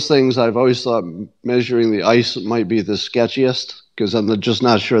all of those things, I've always thought measuring the ice might be the sketchiest, because I'm just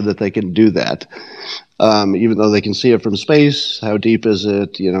not sure that they can do that, even though they can see it from space. How deep is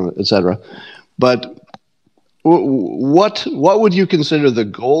it, et cetera. But what would you consider the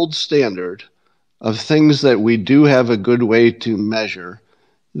gold standard of things that we do have a good way to measure,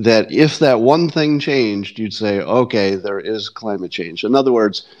 that if that one thing changed, you'd say, okay, there is climate change? In other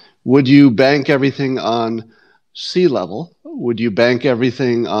words, would you bank everything on sea level? Would you bank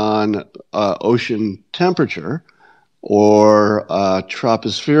everything on ocean temperature or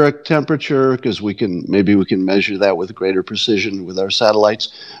tropospheric temperature? Because maybe we can measure that with greater precision with our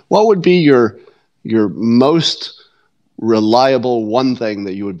satellites. What would be your most reliable one thing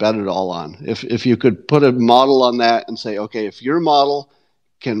that you would bet it all on? If you could put a model on that and say, okay, if your model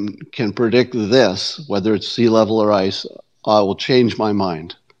can predict this, whether it's sea level or ice, I will change my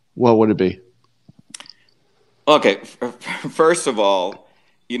mind. What would it be? Okay, first of all,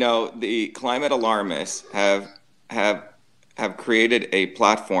 the climate alarmists have created a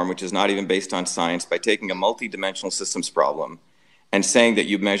platform which is not even based on science by taking a multidimensional systems problem and saying that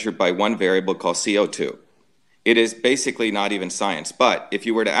you measure by one variable called CO2. It is basically not even science. But if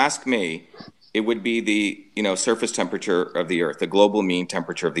you were to ask me, it would be the surface temperature of the Earth, the global mean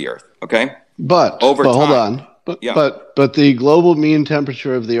temperature of the Earth. Okay, but hold on. But the global mean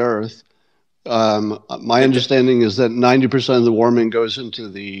temperature of the Earth. My understanding is that 90% of the warming goes into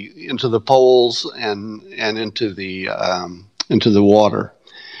the poles and into the water.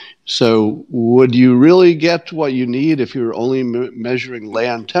 So would you really get what you need if you're only measuring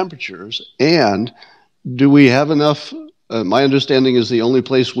land temperatures? And do we have enough? My understanding is the only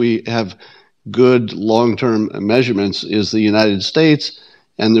place we have good long-term measurements is the United States,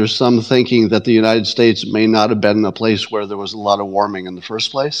 and there's some thinking that the United States may not have been a place where there was a lot of warming in the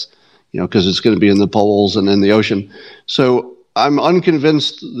first place, because it's going to be in the poles and in the ocean. So I'm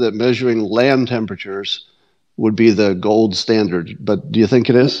unconvinced that measuring land temperatures would be the gold standard. But do you think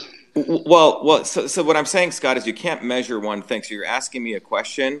it is? Well. So what I'm saying, Scott, is you can't measure one thing. So you're asking me a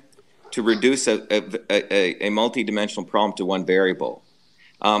question to reduce a multidimensional problem to one variable.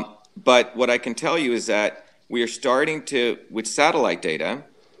 But what I can tell you is that we are starting to, with satellite data,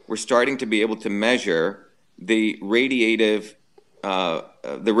 we're starting to be able to measure the radiative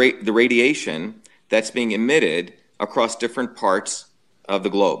the radiation that's being emitted across different parts of the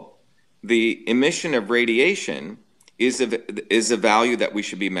globe. The emission of radiation is a value that we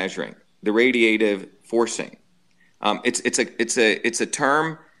should be measuring. The radiative forcing. It's a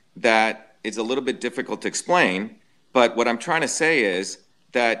term that is a little bit difficult to explain, but what I'm trying to say is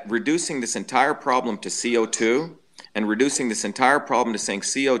that reducing this entire problem to CO2 and reducing this entire problem to saying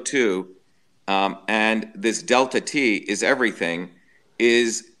CO2 and this delta T is everything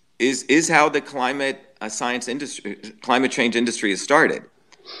is how the climate change industry has started.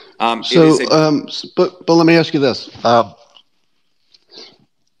 But let me ask you this: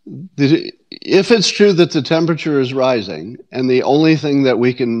 if it's true that the temperature is rising and the only thing that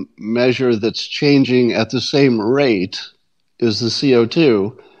we can measure that's changing at the same rate is the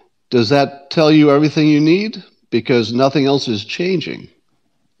CO2, does that tell you everything you need? Because nothing else is changing,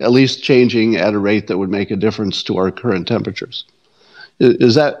 at least changing at a rate that would make a difference to our current temperatures.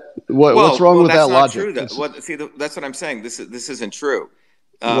 Is that what's wrong with that logic? That's not true. That's what I'm saying. This isn't true.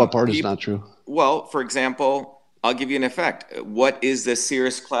 What part is not true? Well, for example, I'll give you an effect. What is the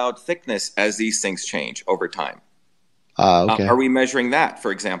cirrus cloud thickness as these things change over time? Okay. Are we measuring that,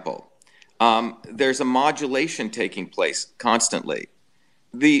 for example? There's a modulation taking place constantly.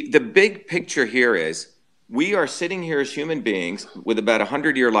 The big picture here is we are sitting here as human beings with about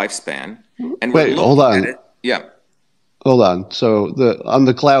 100-year lifespan, and Wait, hold on. at it. Yeah. Hold on. So on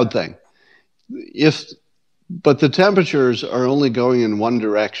the cloud thing, but the temperatures are only going in one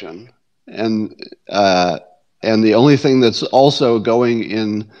direction, and the only thing that's also going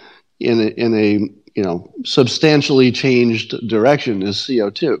in a substantially changed direction is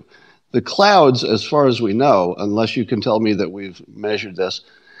CO2. The clouds, as far as we know, unless you can tell me that we've measured this,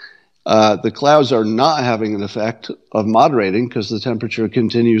 the clouds are not having an effect of moderating because the temperature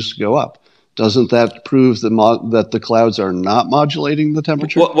continues to go up. Doesn't that prove that the clouds are not modulating the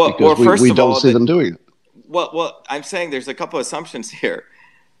temperature? Because we don't see them doing it. Well, I'm saying there's a couple of assumptions here.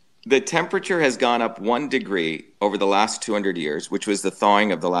 The temperature has gone up 1 degree over the last 200 years, which was the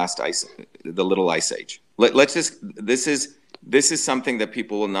thawing of the last the little ice age. This is something that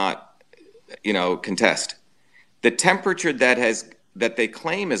people will not, contest. The temperature that they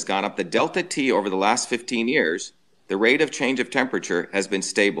claim has gone up, the delta T over the last 15 years, the rate of change of temperature has been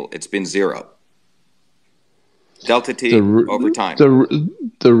stable. It's been 0. Delta T over time.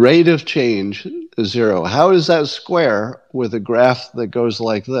 The rate of change is 0. How is that square with a graph that goes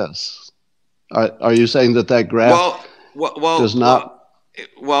like this? Are you saying that graph does not?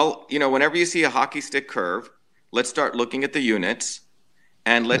 Well, whenever you see a hockey stick curve, let's start looking at the units,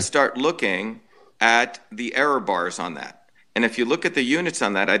 and let's start looking at the error bars on that. And if you look at the units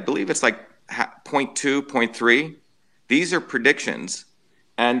on that, I believe it's like 0.2, 0.3. These are predictions.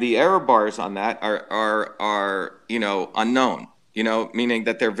 And the error bars on that are unknown, meaning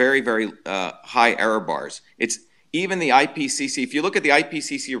that they're very, very high error bars. It's even the IPCC. If you look at the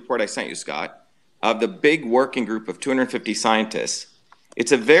IPCC report I sent you, Scott, of the big working group of 250 scientists,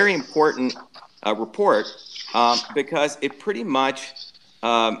 it's a very important report because it pretty much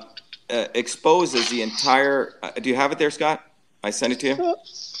exposes the entire. Do you have it there, Scott? I sent it to you.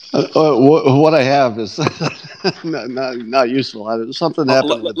 What I have is not useful. Something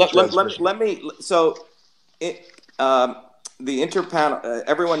happened with the transmission. Let me. So, the interpanel.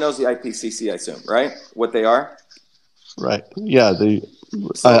 Everyone knows the IPCC, I assume, right? What they are. Right. Yeah.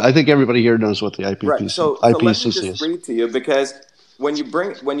 I think everybody here knows what the IPCC. Right. So IPCC let me just read to you because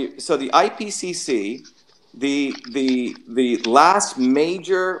so the IPCC, the last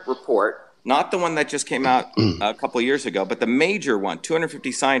major report. Not the one that just came out a couple of years ago, but the major one,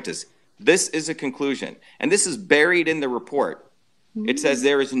 250 scientists. This is a conclusion, and this is buried in the report. It says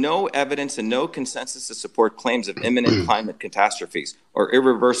there is no evidence and no consensus to support claims of imminent climate catastrophes or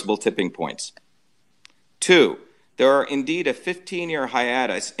irreversible tipping points. 2, there are indeed a 15-year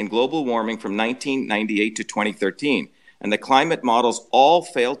hiatus in global warming from 1998 to 2013, and the climate models all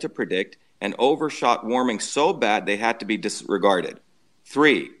failed to predict and overshot warming so bad they had to be disregarded.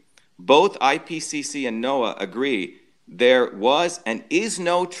 3, both IPCC and NOAA agree there was and is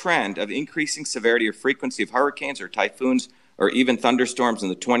no trend of increasing severity or frequency of hurricanes or typhoons or even thunderstorms in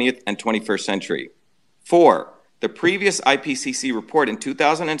the 20th and 21st century. 4, the previous IPCC report in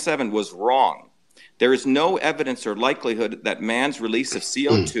 2007 was wrong. There is no evidence or likelihood that man's release of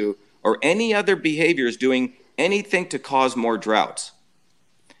CO2 or any other behavior is doing anything to cause more droughts.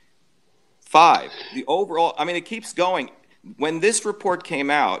 5, the overall, it keeps going. When this report came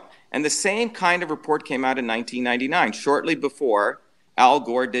out, and the same kind of report came out in 1999, shortly before Al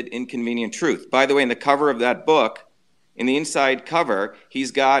Gore did Inconvenient Truth. By the way, in the cover of that book, in the inside cover,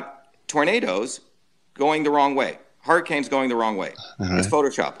 he's got tornadoes going the wrong way, hurricanes going the wrong way. It's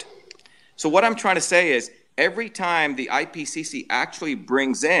photoshopped. So what I'm trying to say is every time the IPCC actually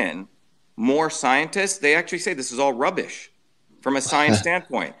brings in more scientists, they actually say this is all rubbish from a science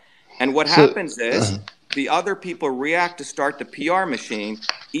standpoint. And what happens is the other people react to start the PR machine.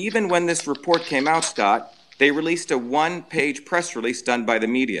 Even when this report came out, Scott, they released a 1-page press release done by the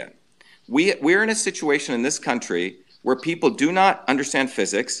media. We're in a situation in this country where people do not understand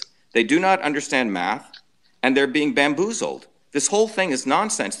physics, they do not understand math, and they're being bamboozled. This whole thing is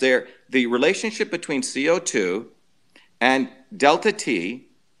nonsense. The relationship between CO2 and delta T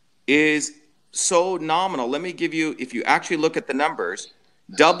is so nominal. Let me give you, if you actually look at the numbers,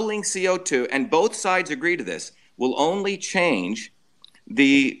 doubling CO2, and both sides agree to this, will only change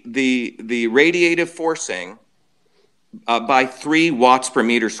the radiative forcing by 3 watts per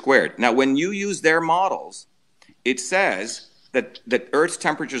meter squared. Now, when you use their models, it says that Earth's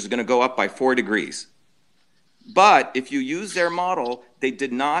temperature is going to go up by 4 degrees. But if you use their model, they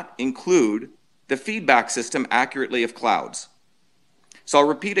did not include the feedback system accurately of clouds. So I'll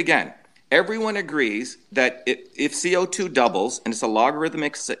repeat again. Everyone agrees that if CO2 doubles, and it's a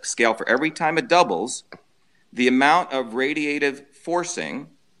logarithmic scale for every time it doubles, the amount of radiative forcing,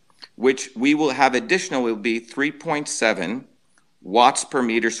 which we will have additional, will be 3.7 watts per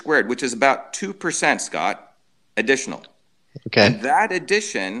meter squared, which is about 2%, Scott, additional. Okay. And that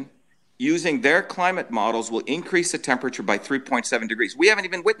addition, using their climate models, will increase the temperature by 3.7 degrees. We haven't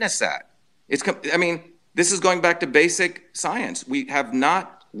even witnessed that. This is going back to basic science. We have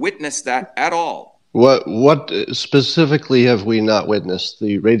not witnessed that at all. What specifically have we not witnessed?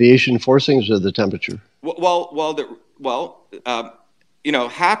 The radiation forcings or the temperature?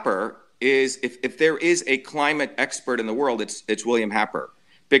 Happer is, if there is a climate expert in the world, it's William Happer,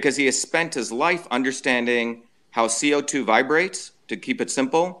 because he has spent his life understanding how CO2 vibrates, to keep it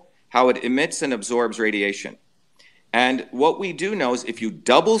simple, how it emits and absorbs radiation. And what we do know is if you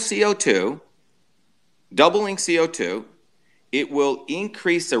doubling CO2, it will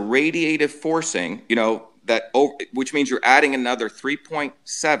increase the radiative forcing, which means you're adding another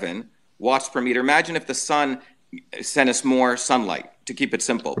 3.7 watts per meter. Imagine if the sun sent us more sunlight, to keep it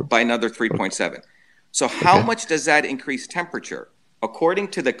simple, by another 3.7. So how much does that increase temperature? According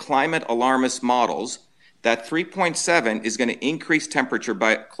to the climate alarmist models, that 3.7 is going to increase temperature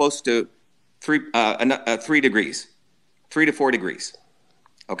by close to 3 degrees, 3 to 4 degrees.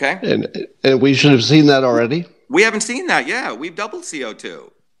 Okay? And we should have seen that already? We haven't seen that. Yeah, we've doubled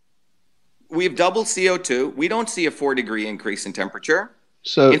CO2. We don't see a 4-degree increase in temperature.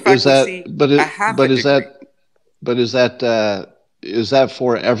 So in fact, is that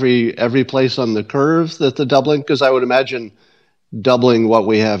for every place on the curve that the doubling? Because I would imagine doubling what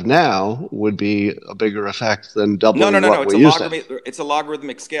we have now would be a bigger effect than doubling what we used to. It's a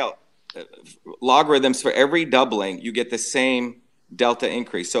logarithmic scale. Logarithms, for every doubling, you get the same delta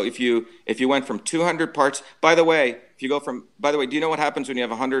increase. So if you went from 200 parts, by the way, do you know what happens when you have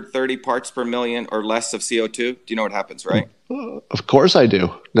 130 parts per million or less of CO2? Do you know what happens, right? Of course I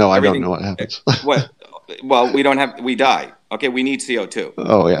do. No, I don't know what happens. What? Well, we die. Okay, we need CO2.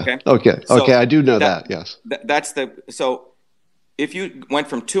 Oh yeah. Okay. So I do know that. Yes. So if you went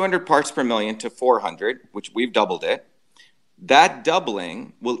from 200 parts per million to 400, which we've doubled it, that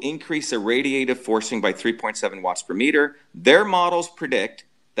doubling will increase the radiative forcing by 3.7 watts per meter. Their models predict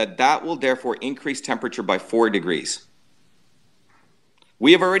that will therefore increase temperature by 4 degrees.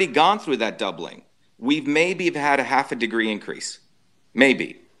 We have already gone through that doubling. We've maybe had a half a degree increase.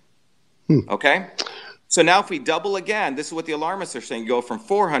 Maybe. Okay? So now if we double again, this is what the alarmists are saying, go from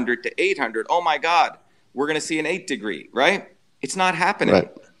 400 to 800, oh my God, we're going to see an 8 degree, right? It's not happening.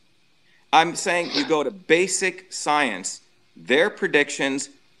 Right. I'm saying you go to basic science. Their predictions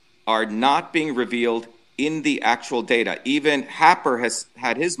are not being revealed in the actual data. Even Happer has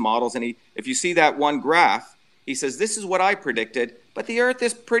had his models, and if you see that one graph, he says, this is what I predicted, but the Earth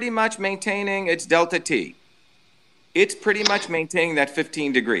is pretty much maintaining its delta T. It's pretty much maintaining that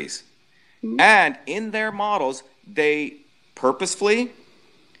 15 degrees. And in their models, they purposefully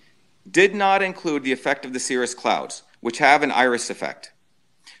did not include the effect of the cirrus clouds, which have an iris effect.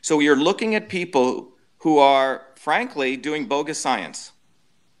 So you're looking at people who are, frankly, doing bogus science.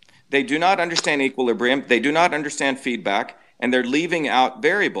 They do not understand equilibrium, they do not understand feedback, and they're leaving out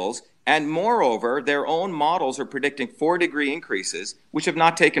variables. And moreover, their own models are predicting 4-degree increases, which have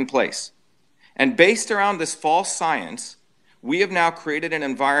not taken place. And based around this false science, we have now created an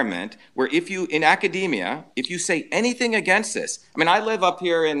environment where in academia, if you say anything against this, I live up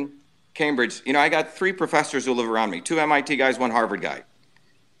here in Cambridge, I got 3 professors who live around me, 2 MIT guys, 1 Harvard guy.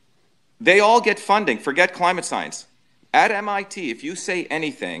 They all get funding, forget climate science. At MIT, if you say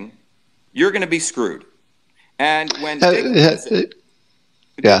anything, you're going to be screwed. And when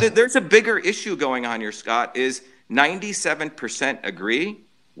there's a bigger issue going on here, Scott, is 97% agree.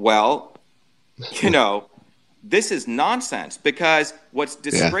 Well, this is nonsense, because what's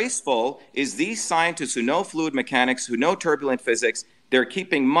disgraceful is these scientists who know fluid mechanics, who know turbulent physics, they're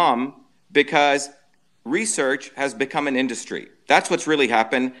keeping mum because research has become an industry. That's what's really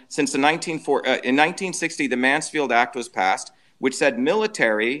happened since in 1960, the Mansfield Act was passed, which said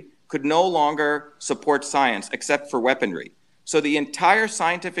military could no longer support science except for weaponry. So the entire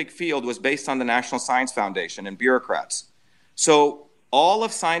scientific field was based on the National Science Foundation and bureaucrats. So all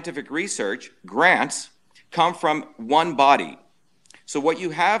of scientific research grants come from one body. So what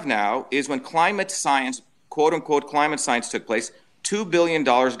you have now is when climate science, quote unquote climate science, took place, $2 billion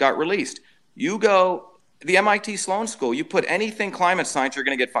got released. You go, the MIT Sloan School, you put anything climate science, you're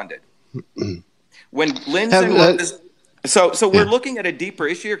going to get funded. When Lindzen we're looking at a deeper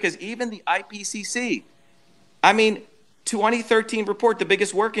issue here, because even the IPCC, 2013 report, the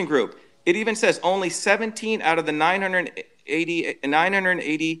biggest working group, it even says only 17 out of the 900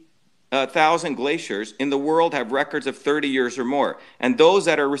 980,000 glaciers in the world have records of 30 years or more. And those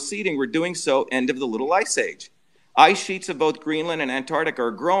that are receding were doing so end of the Little Ice Age. Ice sheets of both Greenland and Antarctica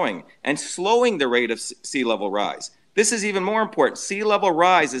are growing and slowing the rate of sea level rise. This is even more important. Sea level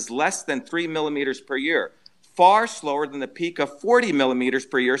rise is less than 3 millimeters per year, far slower than the peak of 40 millimeters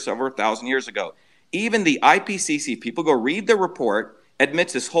per year several thousand years ago. Even the IPCC, people go read the report,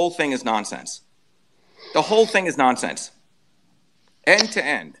 admits this whole thing is nonsense. The whole thing is nonsense, end to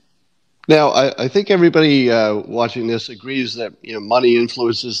end. Now, I think everybody watching this agrees that money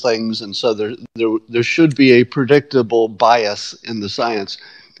influences things, and so there should be a predictable bias in the science.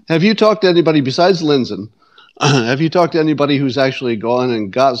 Have you talked to anybody besides Lindzen? Have you talked to anybody who's actually gone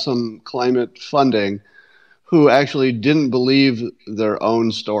and got some climate funding who actually didn't believe their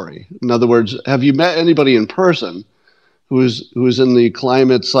own story? In other words, have you met anybody in person who's in the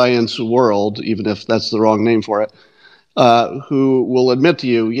climate science world, even if that's the wrong name for it, who will admit to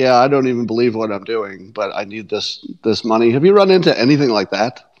you, yeah, I don't even believe what I'm doing, but I need this money? Have you run into anything like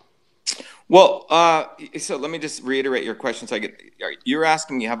that? Well, so let me just reiterate your question. You're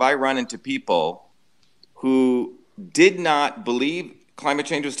asking me, have I run into people who did not believe climate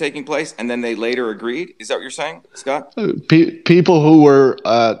change was taking place and then they later agreed? Is that what you're saying, Scott? People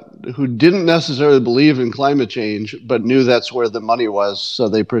who didn't necessarily believe in climate change, but knew that's where the money was, so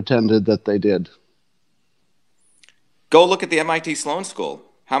they pretended that they did. Go look at the MIT Sloan School.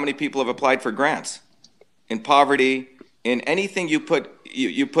 How many people have applied for grants? In poverty, in anything you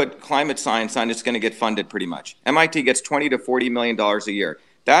put climate science on, it's going to get funded pretty much. MIT gets $20 to $40 million a year.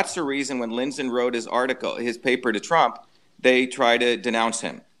 That's the reason when Lindzen wrote his paper to Trump, they try to denounce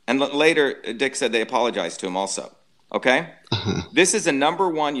him. And later, Dick said they apologized to him also. Okay? This is the number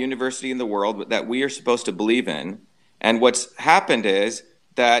one university in the world that we are supposed to believe in. And what's happened is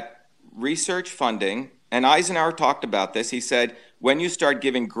that research funding, and Eisenhower talked about this, he said, when you start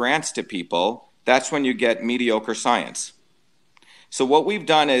giving grants to people, that's when you get mediocre science. So what we've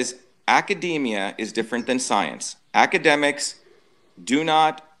done is academia is different than science. Academics do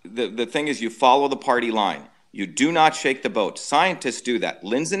not, the thing is you follow the party line. You do not shake the boat. Scientists do that.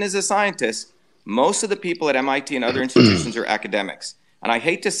 Lindzen is a scientist. Most of the people at MIT and other institutions are academics. And I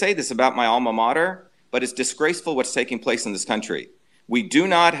hate to say this about my alma mater, but it's disgraceful what's taking place in this country. We do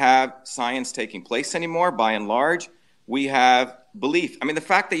not have science taking place anymore, by and large. We have belief. I mean, the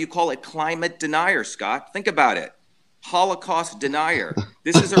fact that you call it climate denier, Scott, think about it. Holocaust denier.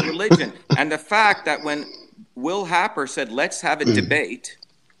 This is a religion. And the fact that when Will Happer said, let's have a debate,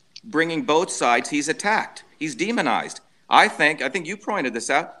 bringing both sides, he's attacked. He's demonized. I think you pointed this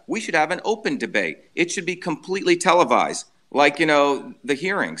out, we should have an open debate. It should be completely televised, like, the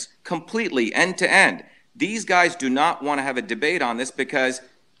hearings, completely end to end. These guys do not want to have a debate on this because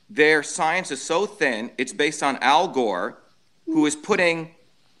their science is so thin. It's based on Al Gore, who is putting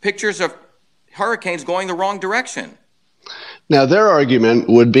pictures of hurricanes going the wrong direction. Now, their argument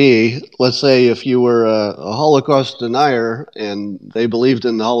would be, let's say if you were a Holocaust denier and they believed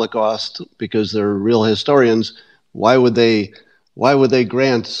in the Holocaust because they're real historians, why would they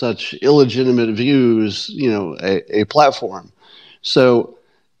grant such illegitimate views, a platform? So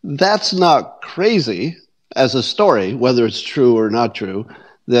that's not crazy as a story, whether it's true or not true,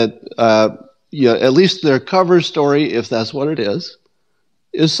 that at least their cover story, if that's what it is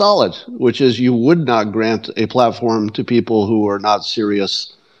solid, which is you would not grant a platform to people who are not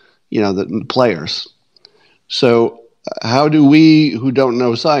serious, the players. So how do we who don't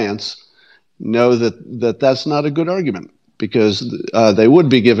know science know that that's not a good argument? Because they would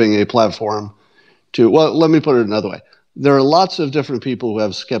be giving a platform to, well, let me put it another way. There are lots of different people who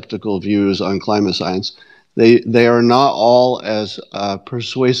have skeptical views on climate science. They are not all as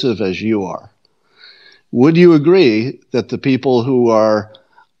persuasive as you are. Would you agree that the people who are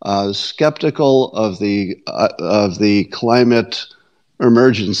skeptical of the climate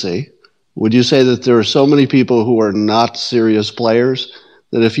emergency, would you say that there are so many people who are not serious players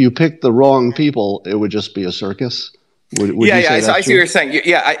that if you picked the wrong people, it would just be a circus? Would you say that's I see true? what you're saying.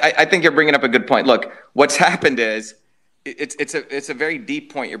 I think you're bringing up a good point. Look, what's happened is it's a very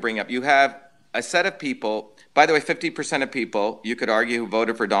deep point you're bringing up. You have a set of people. By the way, 50% of people, you could argue, who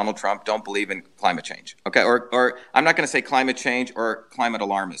voted for Donald Trump don't believe in climate change. Okay, or I'm not going to say climate change or climate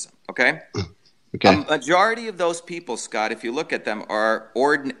alarmism. Okay. Okay. A majority of those people, Scott, if you look at them, are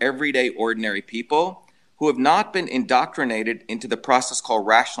everyday ordinary people who have not been indoctrinated into the process called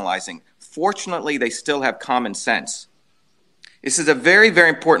rationalizing. Fortunately, they still have common sense. This is a very, very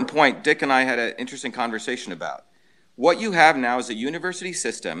important point Dick and I had an interesting conversation about. What you have now is a university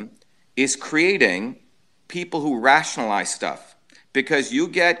system is creating people who rationalize stuff because you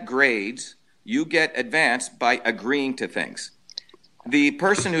get grades You get advanced by agreeing to things. The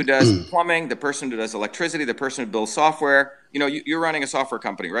person who does plumbing, the person who does electricity, the person who builds software, you're running a software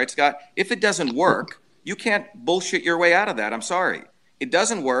company, right, Scott? If it doesn't work, you can't bullshit your way out of that. I'm sorry. It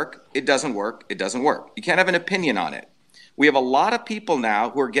doesn't work. It doesn't work. It doesn't work. You can't have an opinion on it. We have a lot of people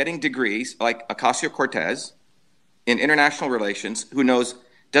now who are getting degrees, like Ocasio-Cortez in international relations, who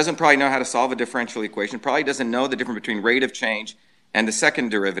doesn't probably know how to solve a differential equation, probably doesn't know the difference between rate of change and the second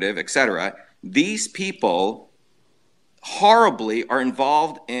derivative, et cetera. These people horribly are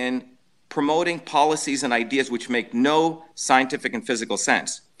involved in promoting policies and ideas which make no scientific and physical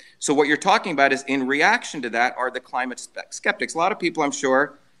sense. So what you're talking about is, in reaction to that, are the climate skeptics. A lot of people, I'm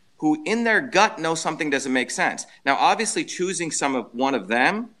sure, who in their gut know something doesn't make sense. Now, obviously, choosing one of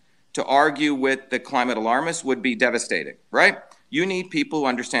them to argue with the climate alarmists would be devastating, right? You need people who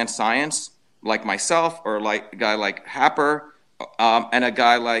understand science, like myself, or like a guy like Happer, and a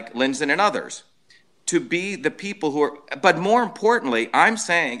guy like Lindzen and others, to be the people who are, but more importantly, I'm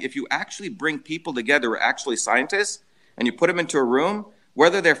saying if you actually bring people together who are actually scientists and you put them into a room,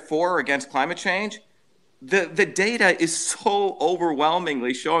 whether they're for or against climate change, the data is so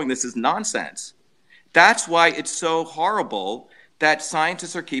overwhelmingly showing this is nonsense. That's why it's so horrible that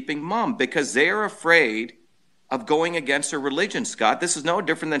scientists are keeping mum, because they're afraid of going against their religion, Scott. This is no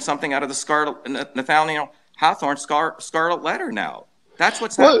different than something out of the Nathaniel Hawthorne Scarlet Letter now. That's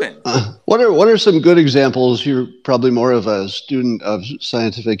what's happened. What are some good examples? You're probably more of a student of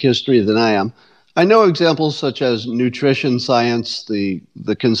scientific history than I am. I know examples such as nutrition science. The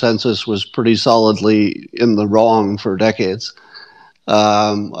consensus was pretty solidly in the wrong for decades.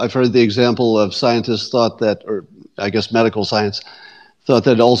 I've heard the example of scientists thought that, or I guess medical science, thought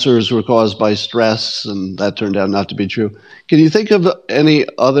that ulcers were caused by stress, and that turned out not to be true. Can you think of any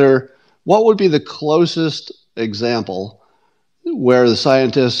other, what would be the closest example where the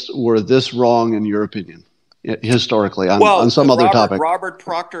scientists were this wrong, in your opinion, historically, on some other topic? Robert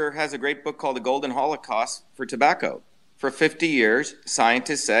Proctor has a great book called The Golden Holocaust for Tobacco. For 50 years,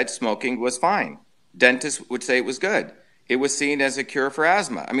 scientists said smoking was fine. Dentists would say it was good. It was seen as a cure for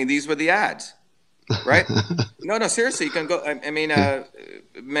asthma. I mean, these were the ads, right? No, seriously, you can go.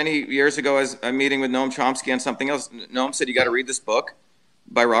 Many years ago, as a meeting with Noam Chomsky on something else, Noam said, you got to read this book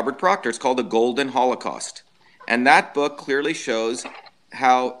by Robert Proctor. It's called The Golden Holocaust. And that book clearly shows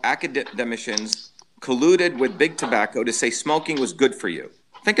how academicians colluded with big tobacco to say smoking was good for you.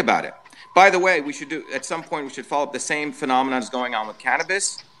 Think about it. By the way, at some point, we should follow up the same phenomenon is going on with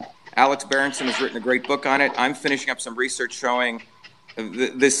cannabis. Alex Berenson has written a great book on it. I'm finishing up some research showing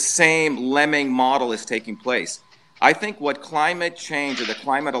this same lemming model is taking place. I think what climate change or the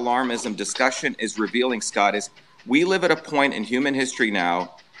climate alarmism discussion is revealing, Scott, is we live at a point in human history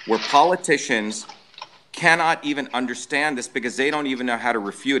now where politicians cannot even understand this because they don't even know how to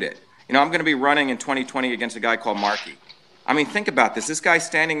refute it. I'm going to be running in 2020 against a guy called Markey. I mean, think about this. This guy's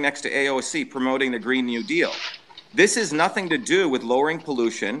standing next to AOC promoting the Green New Deal. This has nothing to do with lowering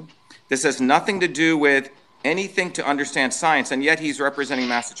pollution. This has nothing to do with anything to understand science, and yet he's representing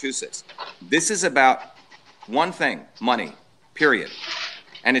Massachusetts. This is about one thing: money, period.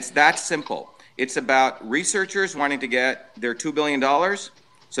 And it's that simple. It's about researchers wanting to get their $2 billion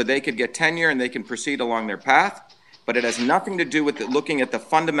so they could get tenure and they can proceed along their path. But it has nothing to do with looking at the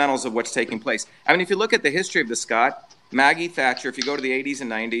fundamentals of what's taking place. I mean, if you look at the history of this, Scott, Maggie Thatcher, if you go to the 80s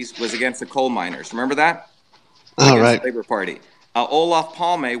and 90s, was against the coal miners. Remember that? Oh, right. The Labour Party. Olof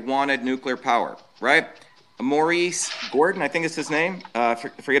Palme wanted nuclear power, right? Maurice Gordon, I think is his name.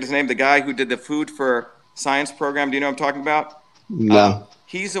 Forget his name. The guy who did the Food for Science program. Do you know what I'm talking about? No.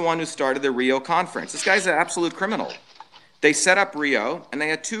 He's the one who started the Rio conference. This guy's an absolute criminal. They set up Rio, and they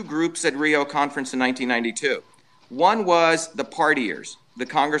had two groups at Rio conference in 1992. One was the partiers, the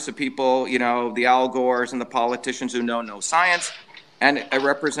Congress of people, the Al Gores and the politicians who know no science, and a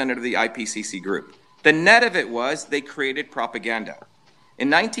representative of the IPCC group. The net of it was they created propaganda. In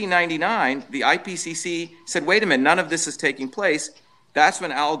 1999, the IPCC said, wait a minute, none of this is taking place. That's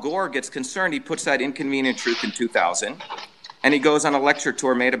when Al Gore gets concerned. He puts that Inconvenient Truth in 2000, and he goes on a lecture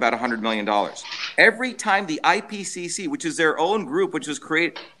tour, made about $100 million. Every time the IPCC, which is their own group, which was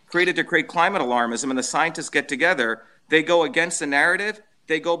created to create climate alarmism, and the scientists get together, they go against the narrative,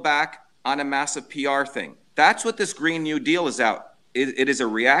 they go back on a massive PR thing. That's what this Green New Deal is out. It is a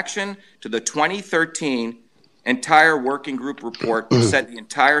reaction to the 2013 entire working group report which said the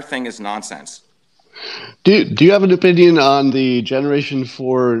entire thing is nonsense. Do you have an opinion on the Generation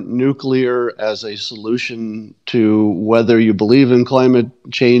 4 nuclear as a solution to whether you believe in climate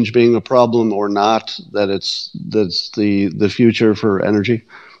change being a problem or not, that's the future for energy?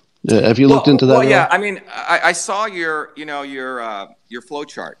 Have you looked into that? Well, yeah. I mean, I saw your flow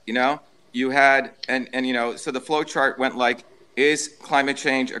chart. you had, so the flow chart went like, is climate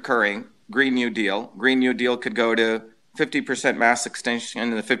change occurring? Green New Deal. Green New Deal could go to 50% mass extinction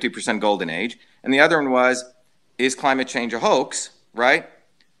in the 50% golden age. And the other one was, is climate change a hoax, right?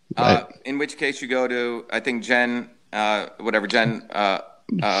 Right. In which case you go to, I think, Gen 4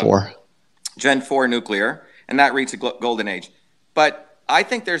 nuclear, and that reaches a golden age. But I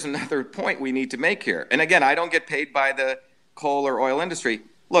think there's another point we need to make here. And again, I don't get paid by the coal or oil industry.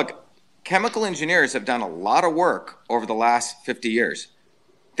 Look, chemical engineers have done a lot of work over the last 50 years.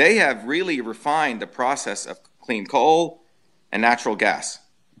 They have really refined the process of clean coal and natural gas,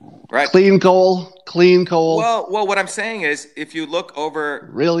 right? Clean coal. Well, what I'm saying is, if you look over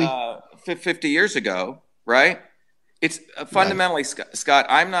 50 years ago, right? It's fundamentally, Scott,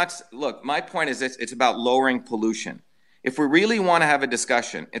 my point is this, it's about lowering pollution. If we really want to have a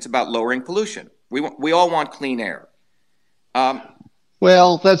discussion, it's about lowering pollution. We all want clean air.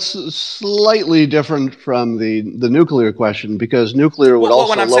 Well, that's slightly different from the nuclear question, because nuclear would also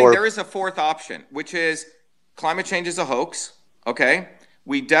what I'm lower... saying, there is a fourth option, which is climate change is a hoax, okay?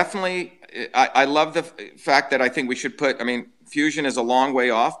 We definitely, I love the fact that I think we should fusion is a long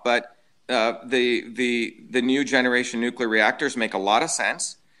way off, but the new generation nuclear reactors make a lot of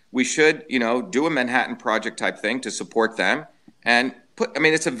sense. We should, do a Manhattan Project type thing to support them and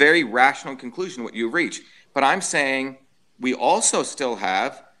it's a very rational conclusion what you reach. But I'm saying we also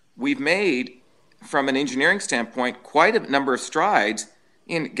we've made, from an engineering standpoint, quite a number of strides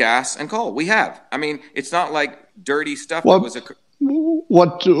in gas and coal. We have. It's not like dirty stuff that was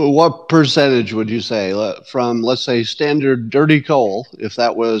What percentage would you say from, let's say, standard dirty coal, if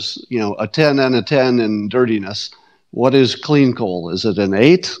that was, a 10 and a 10 in dirtiness, what is clean coal? Is it an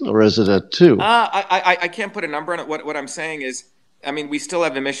 8 or is it a 2? I can't put a number on it. What I'm saying is, we still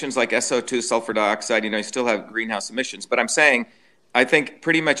have emissions like SO2, sulfur dioxide, you still have greenhouse emissions. But I'm saying, I think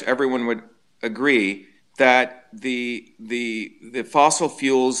pretty much everyone would agree that the fossil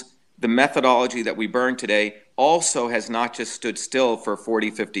fuels, the methodology that we burn today also has not just stood still for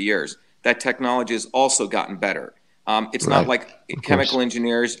 40, 50 years. That technology has also gotten better. It's not like chemical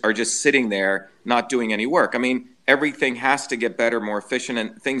engineers are just sitting there not doing any work. Everything has to get better, more efficient,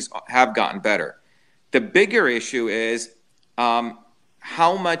 and things have gotten better. The bigger issue is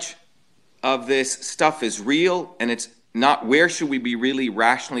how much of this stuff is real, and it's not. Where should we be really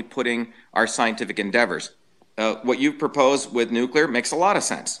rationally putting our scientific endeavors? What you've proposed with nuclear makes a lot of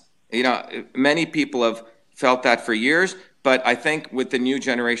sense. Many people have felt that for years, but I think with the new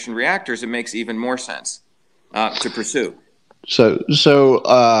generation reactors, it makes even more sense to pursue. So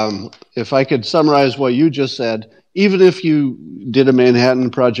if I could summarize what you just said, even if you did a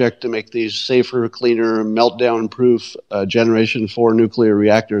Manhattan Project to make these safer, cleaner, meltdown-proof Generation 4 nuclear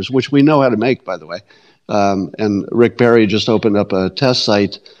reactors, which we know how to make, by the way, and Rick Perry just opened up a test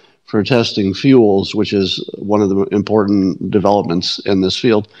site for testing fuels, which is one of the important developments in this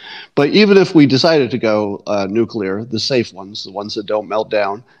field. But even if we decided to go nuclear, the safe ones, the ones that don't melt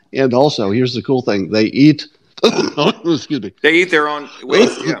down, and also, here's the cool thing, they eat... excuse me. They eat their own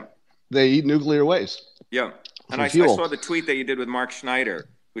waste, yeah. They eat nuclear waste. Yeah. And I saw the tweet that you did with Mark Schneider,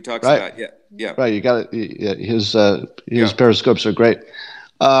 who talks about, yeah. Right, you got it. Yeah, his periscopes are great.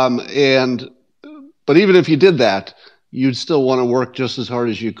 But even if you did that, you'd still want to work just as hard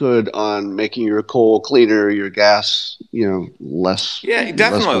as you could on making your coal cleaner, your gas, less. Yeah,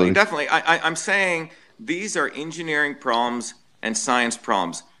 definitely. I'm saying these are engineering problems and science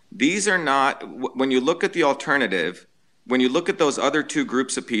problems. These are not, when you look at the alternative, when you look at those other two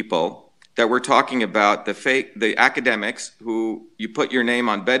groups of people that we're talking about, the academics who you put your name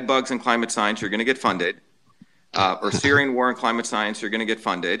on bed bugs and climate science, you're going to get funded, or Syrian war and climate science, you're going to get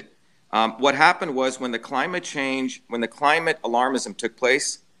funded. What happened was when the climate alarmism took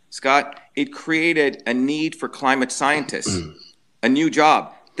place, Scott, it created a need for climate scientists, a new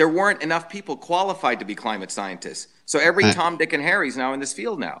job. There weren't enough people qualified to be climate scientists. So every Tom, Dick, and Harry's now in this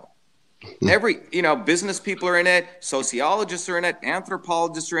field now. Every, business people are in it, sociologists are in it,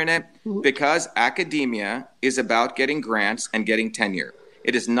 anthropologists are in it, because academia is about getting grants and getting tenure.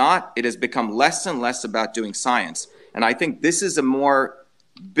 It has become less and less about doing science. And I think this is a more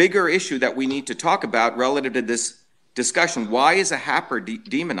bigger issue that we need to talk about relative to this discussion. Why is a happer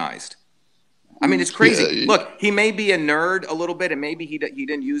demonized? It's crazy. Look, he may be a nerd a little bit, and maybe he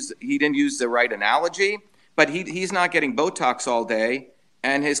didn't use the right analogy, but he's not getting Botox all day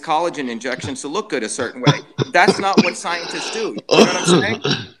and his collagen injections to look good a certain way. That's not what scientists do. You know what I'm saying?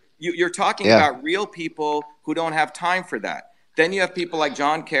 You're talking about real people who don't have time for that. Then you have people like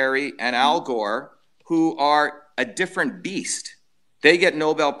John Kerry and Al Gore who are a different beast. They get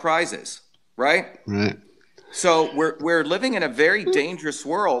Nobel Prizes, right? Right. So we're living in a very dangerous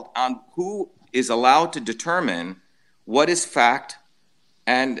world on who is allowed to determine what is fact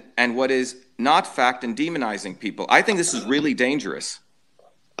and what is not fact, and demonizing people. I think this is really dangerous.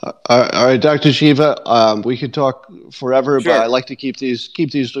 All right, Dr. Shiva, we could talk forever, Sure. but I like to keep these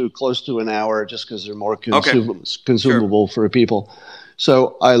to close to an hour just because they're more consumable Sure. for people.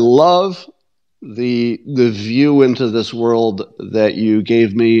 So I love the view into this world that you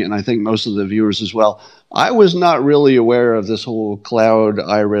gave me, and I think most of the viewers as well. I was not really aware of this whole cloud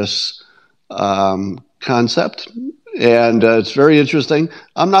iris concept, and it's very interesting.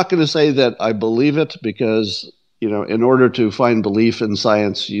 I'm not going to say that I believe it because, you know, in order to find belief in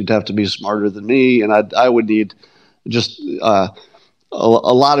science, you'd have to be smarter than me, and I would need just a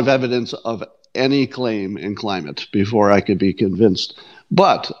lot of evidence of any claim in climate before I could be convinced.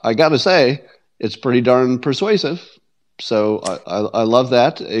 But I got to say, it's pretty darn persuasive. So I love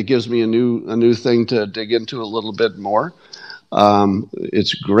that. It gives me a new thing to dig into a little bit more.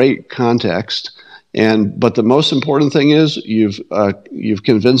 It's great context. But the most important thing is you've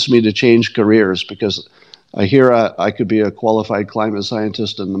convinced me to change careers, because I hear I could be a qualified climate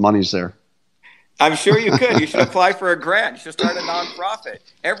scientist and the money's there. I'm sure you could. You should apply for a grant. You should start a nonprofit.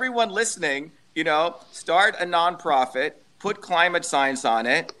 Everyone listening, start a nonprofit, put climate science on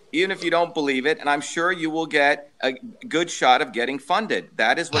it, even if you don't believe it, and I'm sure you will get a good shot of getting funded.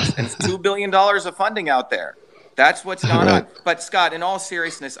 That is what's, and it's $2 billion of funding out there. That's what's gone on. But Scott, in all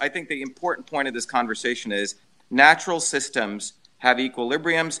seriousness, I think the important point of this conversation is natural systems have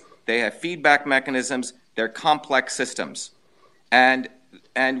equilibriums, they have feedback mechanisms, they're complex systems. And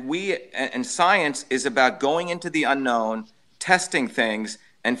science is about going into the unknown, testing things,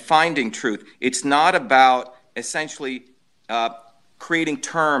 and finding truth. It's not about essentially creating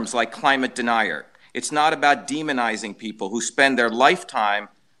terms like climate denier. It's not about demonizing people who spend their lifetime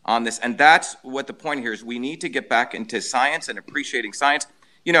on this. And that's what the point here is. We need to get back into science and appreciating science.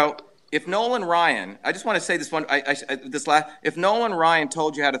 If Nolan Ryan, I just want to say this one, if Nolan Ryan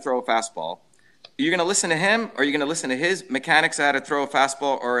told you how to throw a fastball, you're going to listen to him, or you're going to listen to his mechanics how to throw a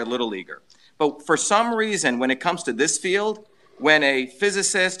fastball, or a little leaguer. But for some reason, when it comes to this field, when a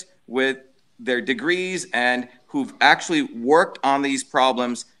physicist with their degrees and who've actually worked on these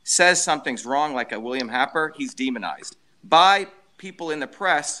problems says something's wrong, like a William Happer, he's demonized by people in the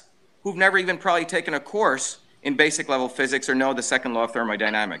press who've never even probably taken a course in basic level physics or know the second law of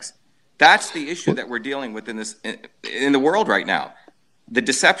thermodynamics. That's the issue that we're dealing with in the world right now, the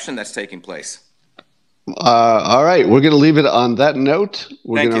deception that's taking place. All right, we're going to leave it on that note.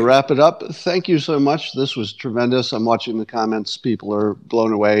 We're going to wrap it up. Thank you so much. This was tremendous. I'm watching the comments. People are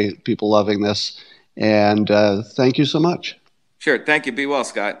blown away. People loving this. And thank you so much. Sure. Thank you. Be well,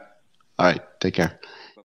 Scott. All right. Take care.